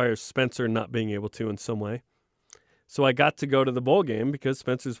 It requires Spencer not being able to in some way. So I got to go to the bowl game because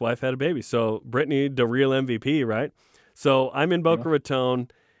Spencer's wife had a baby. So Brittany, the real MVP, right? So I'm in Boca Raton,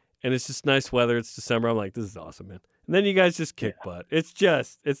 and it's just nice weather. It's December. I'm like, this is awesome, man. And then you guys just kick butt. It's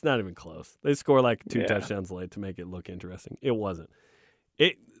not even close. They score like 2 touchdowns late to make it look interesting. It wasn't.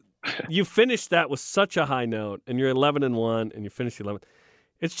 You finished that with such a high note, and you're 11-1, and you finish 11th.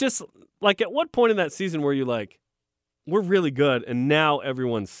 It's just like, at what point in that season were you like, we're really good, and now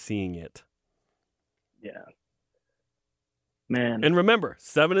everyone's seeing it? Yeah. Man. And remember,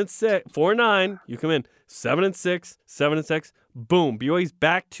 7-6, 4-9, you come in 7-6, 7-6, boom. BYU's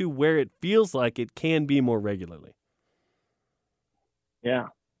back to where it feels like it can be more regularly. Yeah.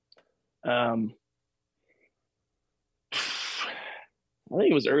 I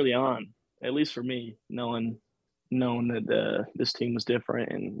think it was early on, at least for me, knowing that this team was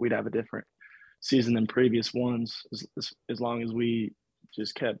different and we'd have a different season than previous ones, as long as we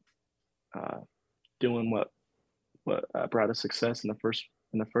just kept doing what brought us success in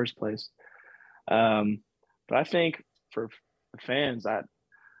the first place. But I think for fans, I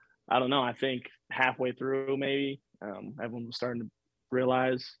don't know. I think halfway through, maybe everyone was starting to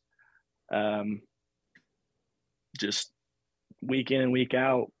realize, just week in and week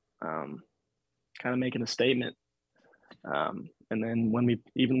out, kind of making a statement. And then when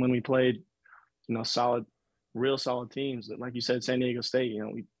we played, real solid teams, like you said, San Diego State,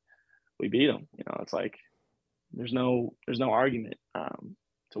 we beat them. It's like there's no argument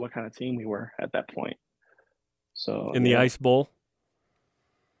to what kind of team we were at that point. So in the Ice Bowl.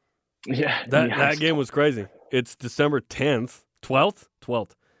 Yeah, that game was crazy. It's December 10th, 12th.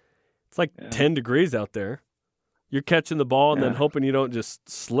 It's like 10 degrees out there. You're catching the ball and then hoping you don't just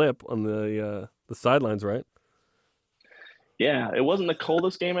slip on the sidelines, right? Yeah, it wasn't the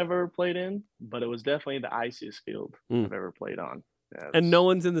coldest game I've ever played in, but it was definitely the iciest field I've ever played on. Yeah, and no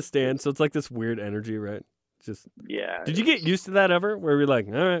one's in the stand, so it's like this weird energy, right? Just yeah. Did you get used to that ever? Where you're like,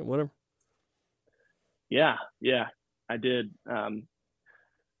 all right, whatever. Yeah, I did.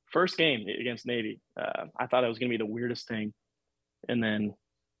 First game against Navy, I thought it was going to be the weirdest thing, and then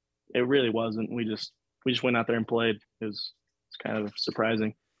it really wasn't. We just went out there and played. It's kind of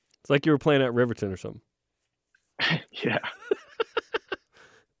surprising. It's like you were playing at Riverton or something. Yeah.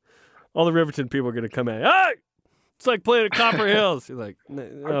 All the Riverton people are going to come at you. Hey! It's like playing at Copper Hills. You're like,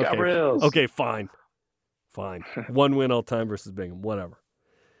 okay, Copper Hills. Okay, fine. 1 win all time versus Bingham, whatever.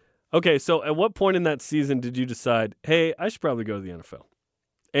 Okay, so at what point in that season did you decide, hey, I should probably go to the NFL?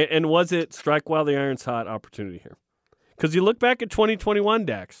 And was it strike while the iron's hot opportunity here? Because you look back at 2021,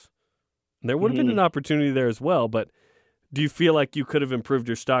 Dax, and there would have been an opportunity there as well, but do you feel like you could have improved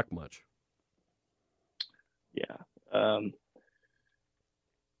your stock much? Yeah.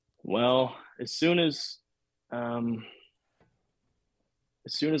 Well, as soon as I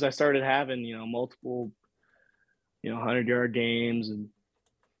started having, multiple, 100-yard games, and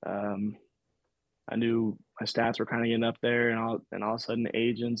I knew my stats were kind of getting up there, and all of a sudden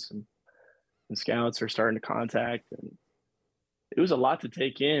agents and scouts are starting to contact, and it was a lot to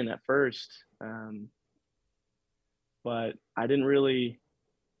take in at first. But I didn't really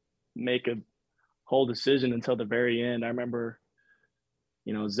make a whole decision until the very end. I remember,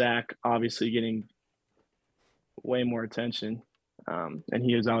 Zach obviously getting way more attention. And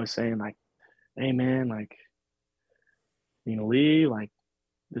he was always saying, like, hey man, like, Lee, like,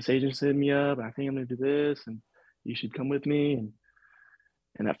 this agent's hitting me up, and I think I'm gonna do this, and you should come with me.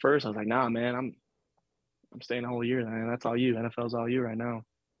 And at first I was like, nah, man, I'm staying the whole year, man. That's all you. NFL's all you right now.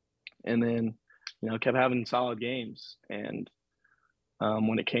 And then, kept having solid games. And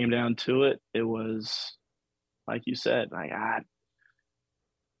when it came down to it, it was like you said, like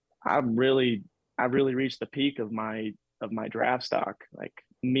I really reached the peak of my draft stock. Like,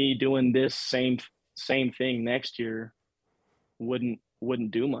 me doing this same thing next year wouldn't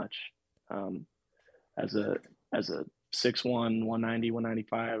do much as a 6'1", 190,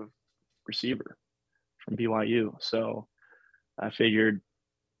 195 receiver from BYU. So I figured,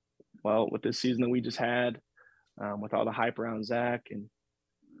 well, with this season that we just had, with all the hype around Zach, and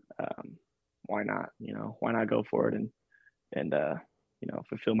why not? Why not go for it and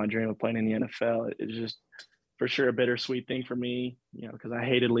fulfill my dream of playing in the NFL? It's just for sure a bittersweet thing for me, because I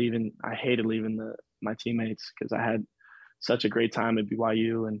hated leaving my teammates, because I had such a great time at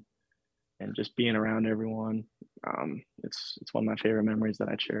BYU and just being around everyone. It's one of my favorite memories that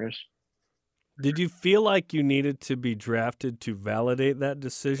I cherish. Did you feel like you needed to be drafted to validate that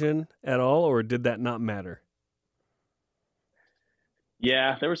decision at all, or did that not matter?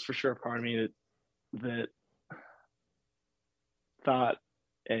 Yeah, there was for sure a part of me that thought,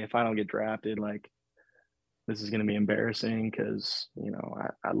 hey, if I don't get drafted, like, this is going to be embarrassing, because,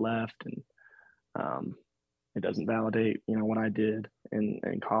 I left, and it doesn't validate, what I did in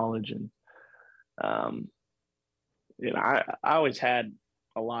college. And, I always had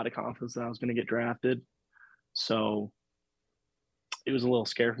a lot of confidence that I was going to get drafted. So it was a little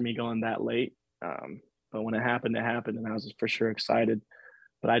scary for me going that late. But when it happened, and I was for sure excited.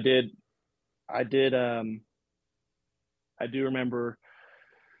 But I do remember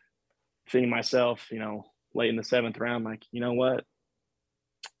thinking to myself, late in the 7th round, like, you know what?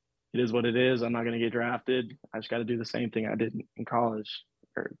 It is what it is. I'm not going to get drafted. I just got to do the same thing I did in college,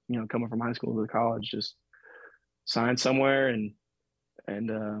 or, coming from high school to college, just sign somewhere and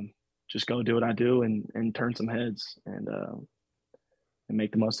just go do what I do and turn some heads and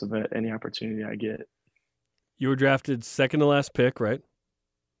make the most of it, any opportunity I get. You were drafted second to last pick, right?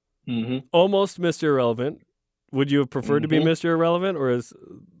 Almost Mr. Irrelevant. Would you have preferred to be Mr. Irrelevant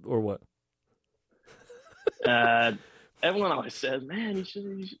or what? Everyone always says, man, you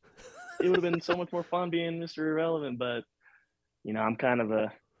should, it would have been so much more fun being Mr. Irrelevant, but I'm kind of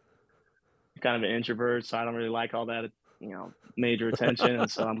an introvert, so I don't really like all that, major attention.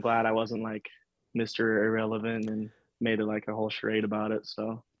 And so I'm glad I wasn't like Mr. Irrelevant and made it like a whole charade about it.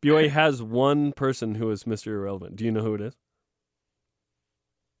 So BYU has one person who is Mr. Irrelevant. Do you know who it is?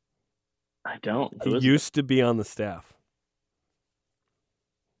 I don't. He used to be on the staff.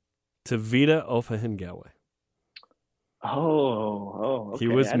 Tavita Ofahengawe. Oh, okay.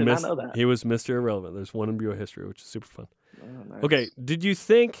 I did not know that. He was Mr. Irrelevant. There's one in BYU history, which is super fun. Oh, nice. Okay, did you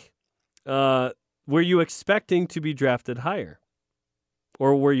think, were you expecting to be drafted higher?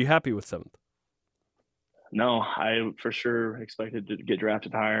 Or were you happy with 7th? No, I for sure expected to get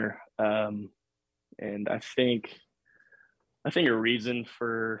drafted higher. And I think a reason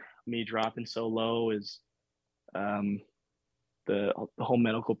for me dropping so low is the whole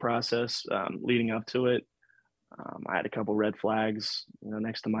medical process leading up to it. I had a couple red flags,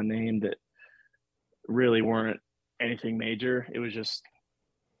 next to my name that really weren't anything major. It was just,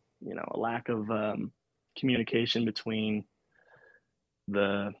 a lack of communication between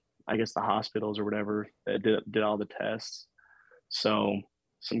the hospitals or whatever that did all the tests. So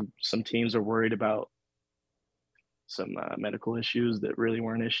some teams are worried about some medical issues that really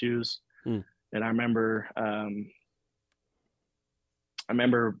weren't issues. And I remember,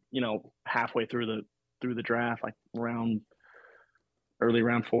 halfway through the draft, like early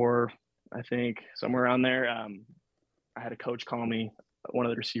round 4, I think, somewhere around there, I had a coach call me, one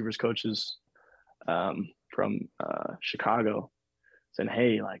of the receivers coaches from Chicago, saying,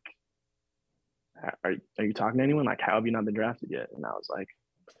 "Hey, like, are you talking to anyone? Like, how have you not been drafted yet?" And I was like,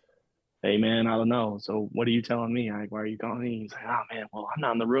 "Hey, man, I don't know. So what are you telling me? Like, why are you calling me?" He's like, "Oh man, well, I'm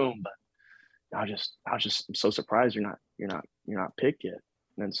not in the room, but I was just so surprised you're not picked yet."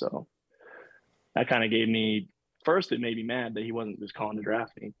 And so that kind of gave me, first, it made me mad that he wasn't just calling to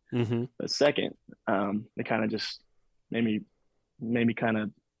draft me. Mm-hmm. But second, it kind of just made me kind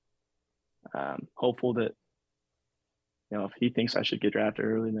of hopeful that, if he thinks I should get drafted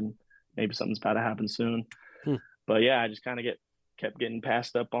early, then maybe something's about to happen soon. But yeah, I just kind of kept getting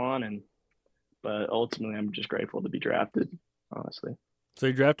passed up on, but ultimately I'm just grateful to be drafted, honestly. So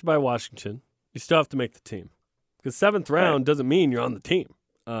you're drafted by Washington. You still have to make the team, because 7th round doesn't mean you're on the team.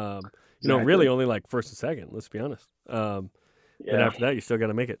 Exactly. Really only like 1st and 2nd, let's be honest. And after that, you still got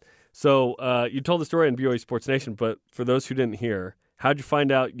to make it. So you told the story in BYU Sports Nation, but for those who didn't hear, how'd you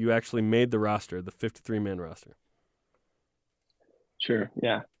find out you actually made the roster, the 53-man roster? Sure,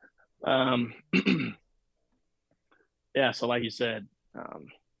 yeah. Yeah, so like you said,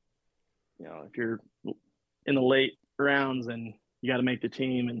 if you're in the late rounds and you got to make the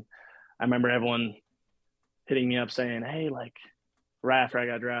team, and I remember everyone hitting me up saying, "Hey, like, right after I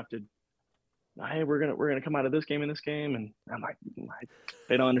got drafted, hey, we're gonna come out of this game and this game," and I'm like,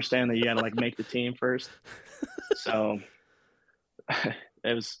 they don't understand that you got to like make the team first. So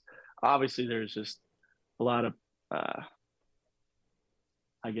it was obviously there's just a lot of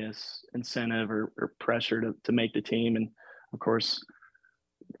incentive or pressure to make the team, and of course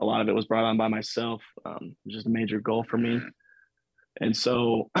a lot of it was brought on by myself. It was just a major goal for me, and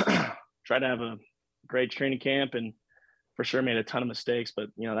so tried to have a great training camp, and for sure made a ton of mistakes, but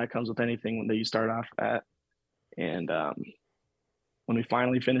that comes with anything that you start off at. And when we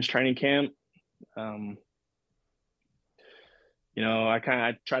finally finished training camp, I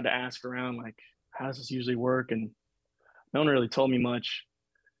tried to ask around, like, how does this usually work? And no one really told me much.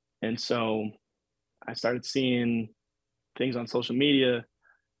 And so I started seeing things on social media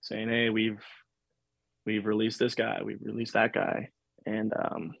saying, "Hey, we've released this guy, we've released that guy." And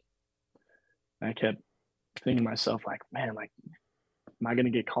I kept thinking to myself, like, man, like, am I going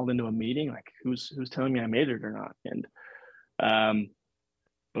to get called into a meeting? Like, who's telling me I made it or not? And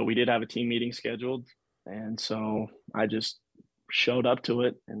but we did have a team meeting scheduled, and so I just showed up to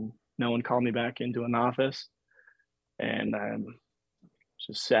it, and no one called me back into an office, and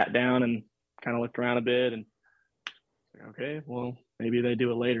just sat down and kind of looked around a bit, and okay, well, maybe they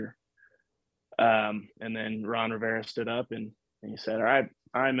do it later. And then Ron Rivera stood up and he said, all right,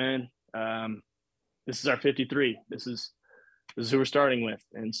 man, this is our 53. This is who we're starting with."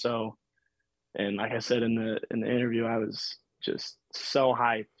 And so, and like I said in the interview, I was just so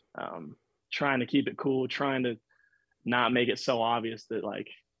hyped, trying to keep it cool, trying to not make it so obvious that, like,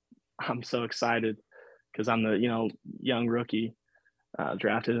 I'm so excited because I'm the young rookie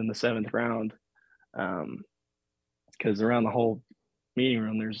drafted in the 7th round. Because around the whole meeting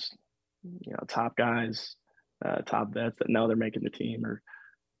room, there's top guys, top vets that know they're making the team, or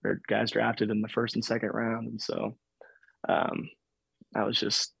or guys drafted in the first and second round. And so I was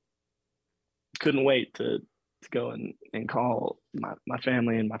just couldn't wait to go and call my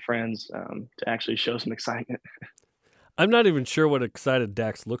family and my friends to actually show some excitement. I'm not even sure what excited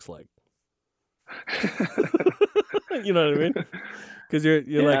Dax looks like. You know what I mean? Because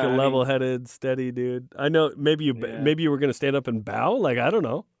you're like a level-headed, steady dude. I know maybe you were going to stand up and bow. Like, I don't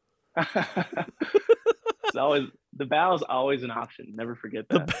know. It's always the bow is always an option. Never forget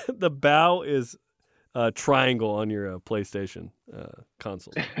that. The bow is a triangle on your PlayStation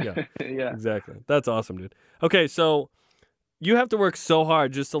console. Yeah, yeah, exactly. That's awesome, dude. Okay, so you have to work so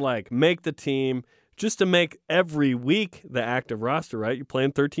hard just to like make the team, just to make every week the active roster, right? You're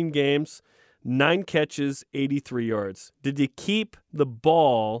playing 13 games, 9 catches, 83 yards. Did you keep the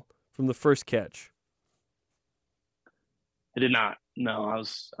ball from the first catch? I did not. No, I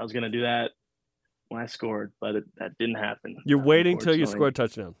was going to do that when I scored, but that didn't happen. You're waiting till you score a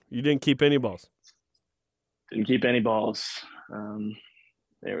touchdown. You didn't keep any balls. Didn't keep any balls.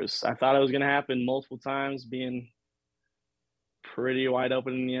 I thought it was going to happen multiple times, being pretty wide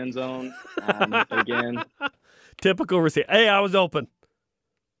open in the end zone. Again, typical receiver. Hey, I was open.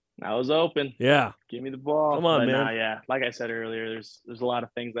 I was open. Yeah. Give me the ball. Come on, man. Yeah. Like I said earlier, there's a lot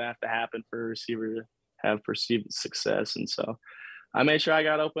of things that have to happen for a receiver to have perceived success. And so I made sure I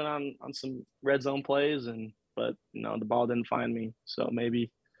got open on some red zone plays, but the ball didn't find me. So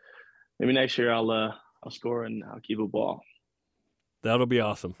maybe next year I'll score and I'll keep a ball. That'll be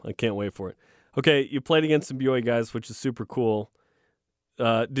awesome. I can't wait for it. Okay, you played against some BYU guys, which is super cool.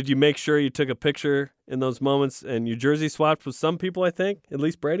 Did you make sure you took a picture in those moments and your jersey swapped with some people, I think, at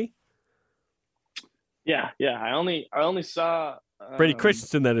least Brady? Yeah. I only saw Brady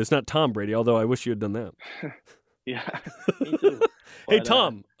Christensen, that is, not Tom Brady, although I wish you had done that. Yeah, me too. Hey,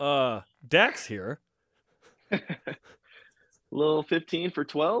 Tom, Dax here. Little 15 for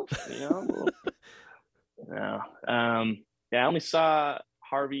 12, No. I only saw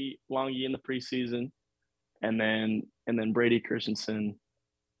Harvey Longy in the preseason, and then Brady Christensen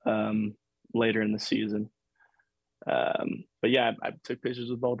later in the season. But yeah, I took pictures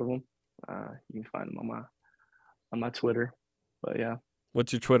with both of them. You can find them on my Twitter. But yeah.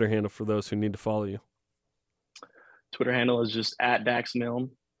 What's your Twitter handle for those who need to follow you? Twitter handle is just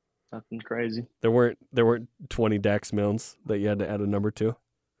 @DaxMilne. Nothing crazy. There weren't 20 Dax Milnes that you had to add a number to?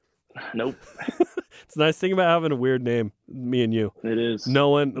 Nope. It's a nice thing about having a weird name, me and you. It is. No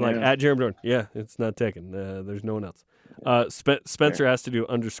one, like at Jeremy Dorn. Yeah, it's not taken. There's no one else. Spencer has to do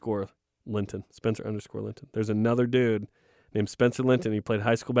 _Linton. Spencer _Linton. There's another dude named Spencer Linton. He played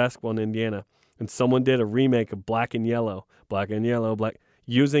high school basketball in Indiana, and someone did a remake of Black and Yellow,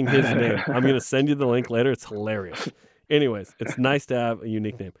 using his name. I'm going to send you the link later. It's hilarious. Anyways, it's nice to have a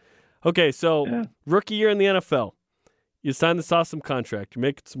unique name. Okay, so rookie year in the NFL. You signed this awesome contract. You're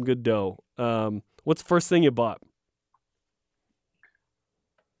making some good dough. What's the first thing you bought?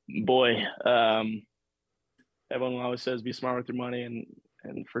 Boy, everyone always says be smart with your money,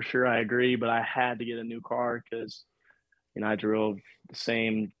 and for sure I agree, but I had to get a new car because, I drove the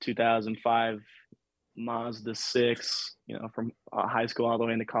same 2005 Mazda 6, from high school all the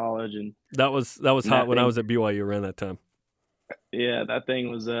way into college. And that was hot when I was at BYU around that time. Yeah, that thing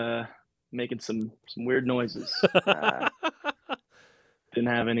was making some weird noises. Didn't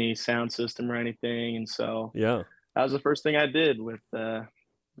have any sound system or anything, and so that was the first thing I did with that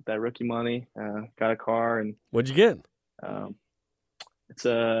rookie money. Got a car. And what'd you get? It's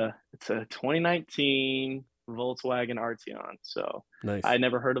a 2019 Volkswagen Arteon. So nice. I'd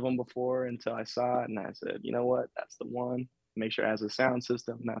never heard of them before until I saw it, and I said, you know what, that's the one. Make sure it has a sound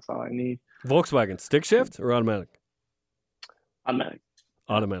system, and that's all I need. Volkswagen, stick shift or automatic?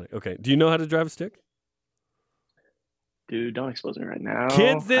 Automatic. Okay. Do you know how to drive a stick? Dude, don't expose me right now.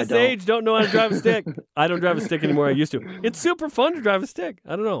 Kids this age don't know how to drive a stick. I don't drive a stick anymore. I used to. It's super fun to drive a stick.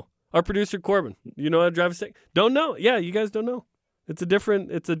 I don't know. Our producer Corbin, you know how to drive a stick? Don't know. Yeah, you guys don't know. It's a different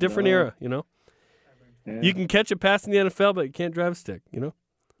era, Yeah. You can catch a pass in the NFL, but you can't drive a stick,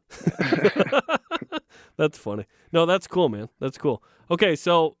 That's funny. No, that's cool, man. That's cool. Okay,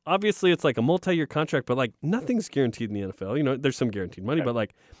 so obviously it's like a multi-year contract, but like nothing's guaranteed in the NFL. There's some guaranteed money, but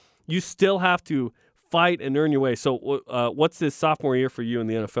like you still have to fight and earn your way. So what's this sophomore year for you in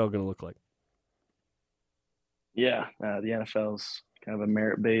the NFL going to look like? Yeah, the NFL is kind of a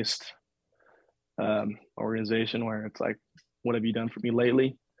merit-based organization where it's like, what have you done for me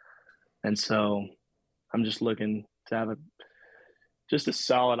lately? And so I'm just looking to have just a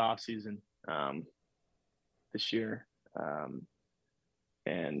solid offseason this year,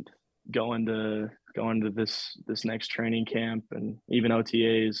 and go into this next training camp and even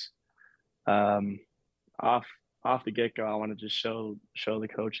OTAs off off the get go, I want to just show the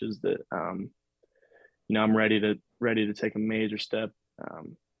coaches that I'm ready to take a major step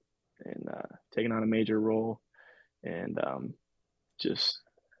and taking on a major role and just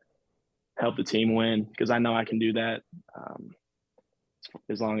help the team win, because I know I can do that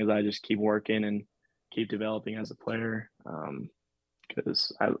as long as I just keep working and keep developing as a player.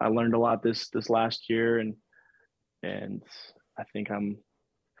 Because I learned a lot this last year, and I think I'm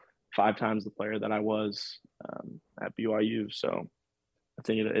 5 times the player that I was at BYU. So I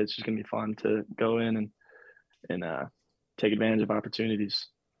think it's just going to be fun to go in and take advantage of opportunities.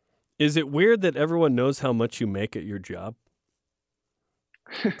 Is it weird that everyone knows how much you make at your job?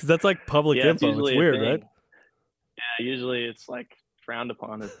 Because that's like public info. It's weird, right? Yeah, usually it's like frowned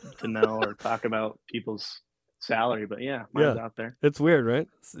upon to know or talk about people's salary, but mine's out there. It's weird, right?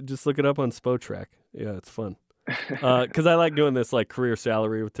 Just look it up on Spotrac. Yeah, it's fun. Because I like doing this like career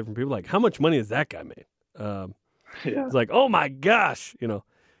salary with different people. Like, how much money has that guy made? It's like, oh my gosh,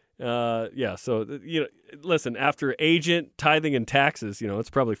 So listen, after agent, tithing, and taxes, it's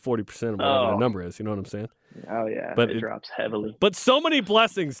probably 40% of whatever the number is. You know what I'm saying? Oh yeah, but it drops heavily. But so many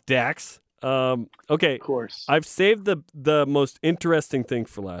blessings, Dax. Okay, of course. I've saved the most interesting thing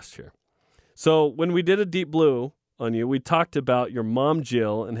for last year. So when we did a Deep Blue on you, we talked about your mom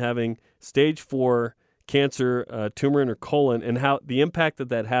Jill and having stage 4 cancer, tumor in her colon, and how the impact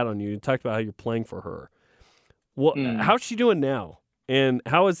that had on you. You talked about how you're playing for her. Well, how's she doing now? And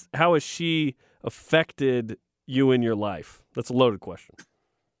how has she affected you in your life? That's a loaded question.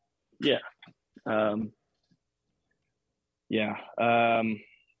 Yeah.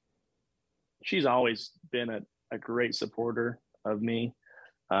 She's always been a great supporter of me.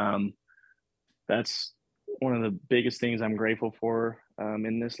 That's one of the biggest things I'm grateful for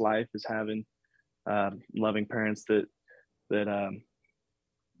in this life, is having loving parents that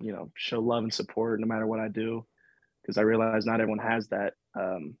show love and support no matter what I do, because I realize not everyone has that.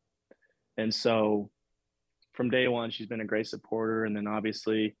 And so from day one, she's been a great supporter. And then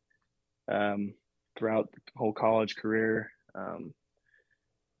obviously throughout the whole college career,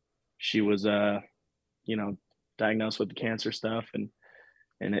 she was, diagnosed with the cancer stuff, and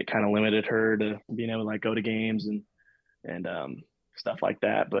it kind of limited her to being able to like go to games and stuff like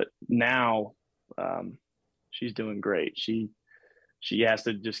that. But now she's doing great. She has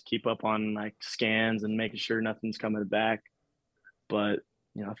to just keep up on like scans and making sure nothing's coming back. But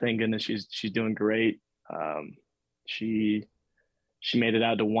thank goodness she's doing great. She made it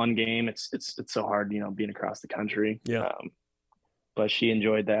out to one game. It's so hard, being across the country. Yeah. But she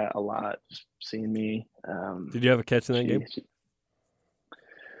enjoyed that a lot, just seeing me. Did you have a catch in that game?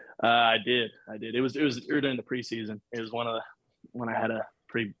 I did. It was during the preseason. It was when I had a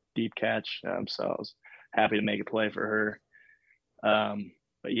pretty deep catch. So I was happy to make a play for her.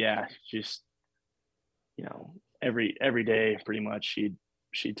 But yeah, just every day pretty much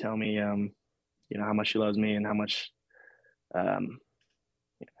she'd tell me how much she loves me and how much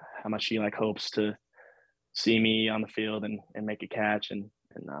she like hopes to see me on the field and make a catch and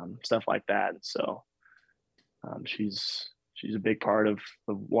stuff like that. And so she's a big part of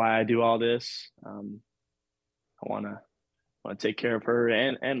why I do all this. I want to take care of her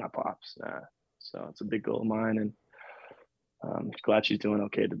and my pops. So it's a big goal of mine, and I'm glad she's doing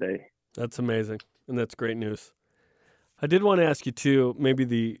okay today. That's amazing, and that's great news. I did want to ask you too, maybe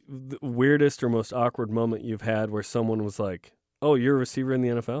the weirdest or most awkward moment you've had where someone was like, "Oh, you're a receiver in the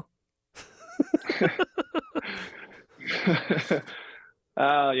NFL?"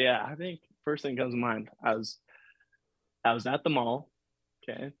 Yeah, I think first thing comes to mind. I was at the mall.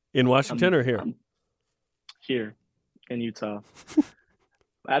 Okay. In Washington or here? Here in Utah.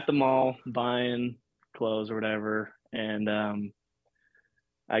 At the mall buying clothes or whatever, and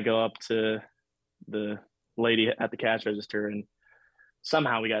I go up to the lady at the cash register, and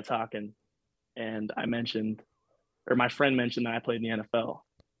somehow we got talking, and my friend mentioned that I played in the NFL,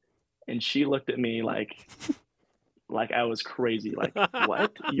 and she looked at me like I was crazy. Like,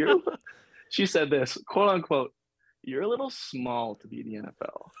 what? She said this, quote unquote, "You're a little small to be in the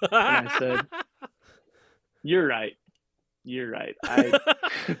NFL." And I said, You're right.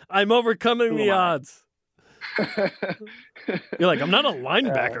 I'm overcoming the odds. You're like, "I'm not a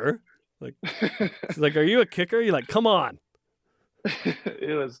linebacker." She's like, "Are you a kicker?" You're like, "Come on."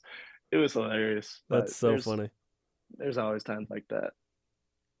 It was hilarious. That's so funny. There's always times like that.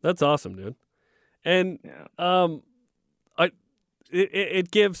 That's awesome, dude. And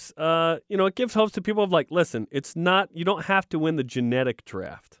it gives it gives hope to people of like, listen, it's not, you don't have to win the genetic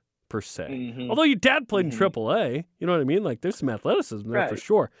draft per se. Mm-hmm. Although your dad played in AAA, you know what I mean? Like, there's some athleticism there for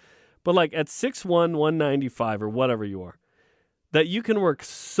sure. But like at 6'1", 195 or whatever you are, that you can work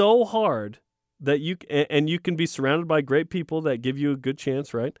so hard that you can be surrounded by great people that give you a good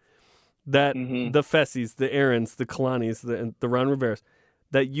chance, right? That the Fessies, the Aarons, the Kalanis, the Ron Riveras,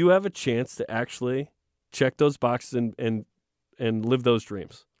 that you have a chance to actually check those boxes and live those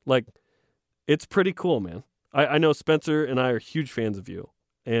dreams. Like, it's pretty cool, man. I know Spencer and I are huge fans of you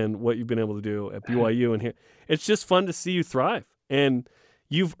and what you've been able to do at BYU and here. It's just fun to see you thrive, and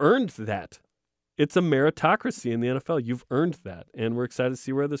you've earned that. It's a meritocracy in the NFL. You've earned that, and we're excited to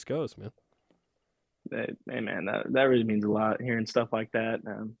see where this goes, man. Hey, man, that really means a lot, hearing stuff like that.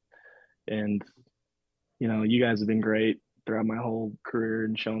 And, you know, you guys have been great throughout my whole career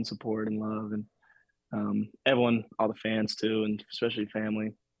and showing support and love. And everyone, all the fans too, and especially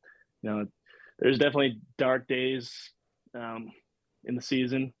family. You know, there's definitely dark days in the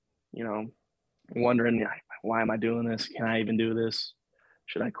season, you know, wondering, why am I doing this? Can I even do this?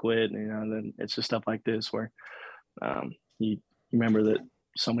 Should I quit? And, you know, then it's just stuff like this where you remember that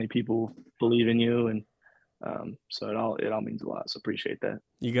so many people believe in you, and so it all means a lot. So appreciate that.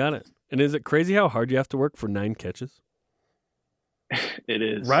 You got it. And is it crazy how hard you have to work for 9 catches? It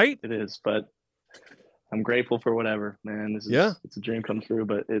is. Right? It is, but I'm grateful for whatever, man. It's a dream come true,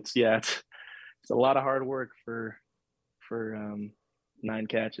 but it's a lot of hard work for 9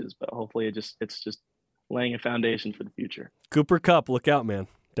 catches, but hopefully it's just laying a foundation for the future. Cooper Kupp, look out, man.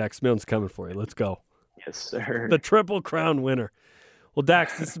 Dax Milne's coming for you. Let's go. Yes, sir. The Triple Crown winner. Well,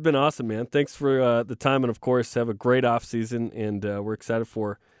 Dax, this has been awesome, man. Thanks for the time, and of course, have a great offseason, and we're excited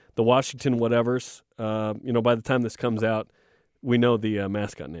for the Washington whatevers. You know, by the time this comes out, we know the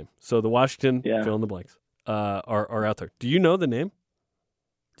mascot name. So the Washington, fill in the blanks, are out there. Do you know the name?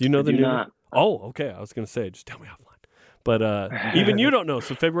 Do you know the name? Not. Oh, okay. I was going to say, just tell me offline. But even you don't know,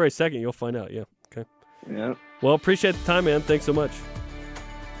 so February 2nd, you'll find out. Yeah, okay. Yeah. Well, appreciate the time, man. Thanks so much.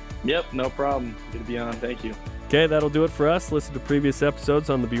 Yep, no problem. Good to be on. Thank you. Okay, that'll do it for us. Listen to previous episodes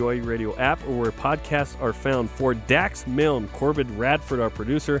on the BYU Radio app or where podcasts are found. For Dax Milne, Corbin Radford, our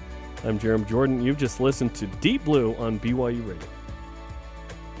producer, I'm Jeremy Jordan. You've just listened to Deep Blue on BYU Radio.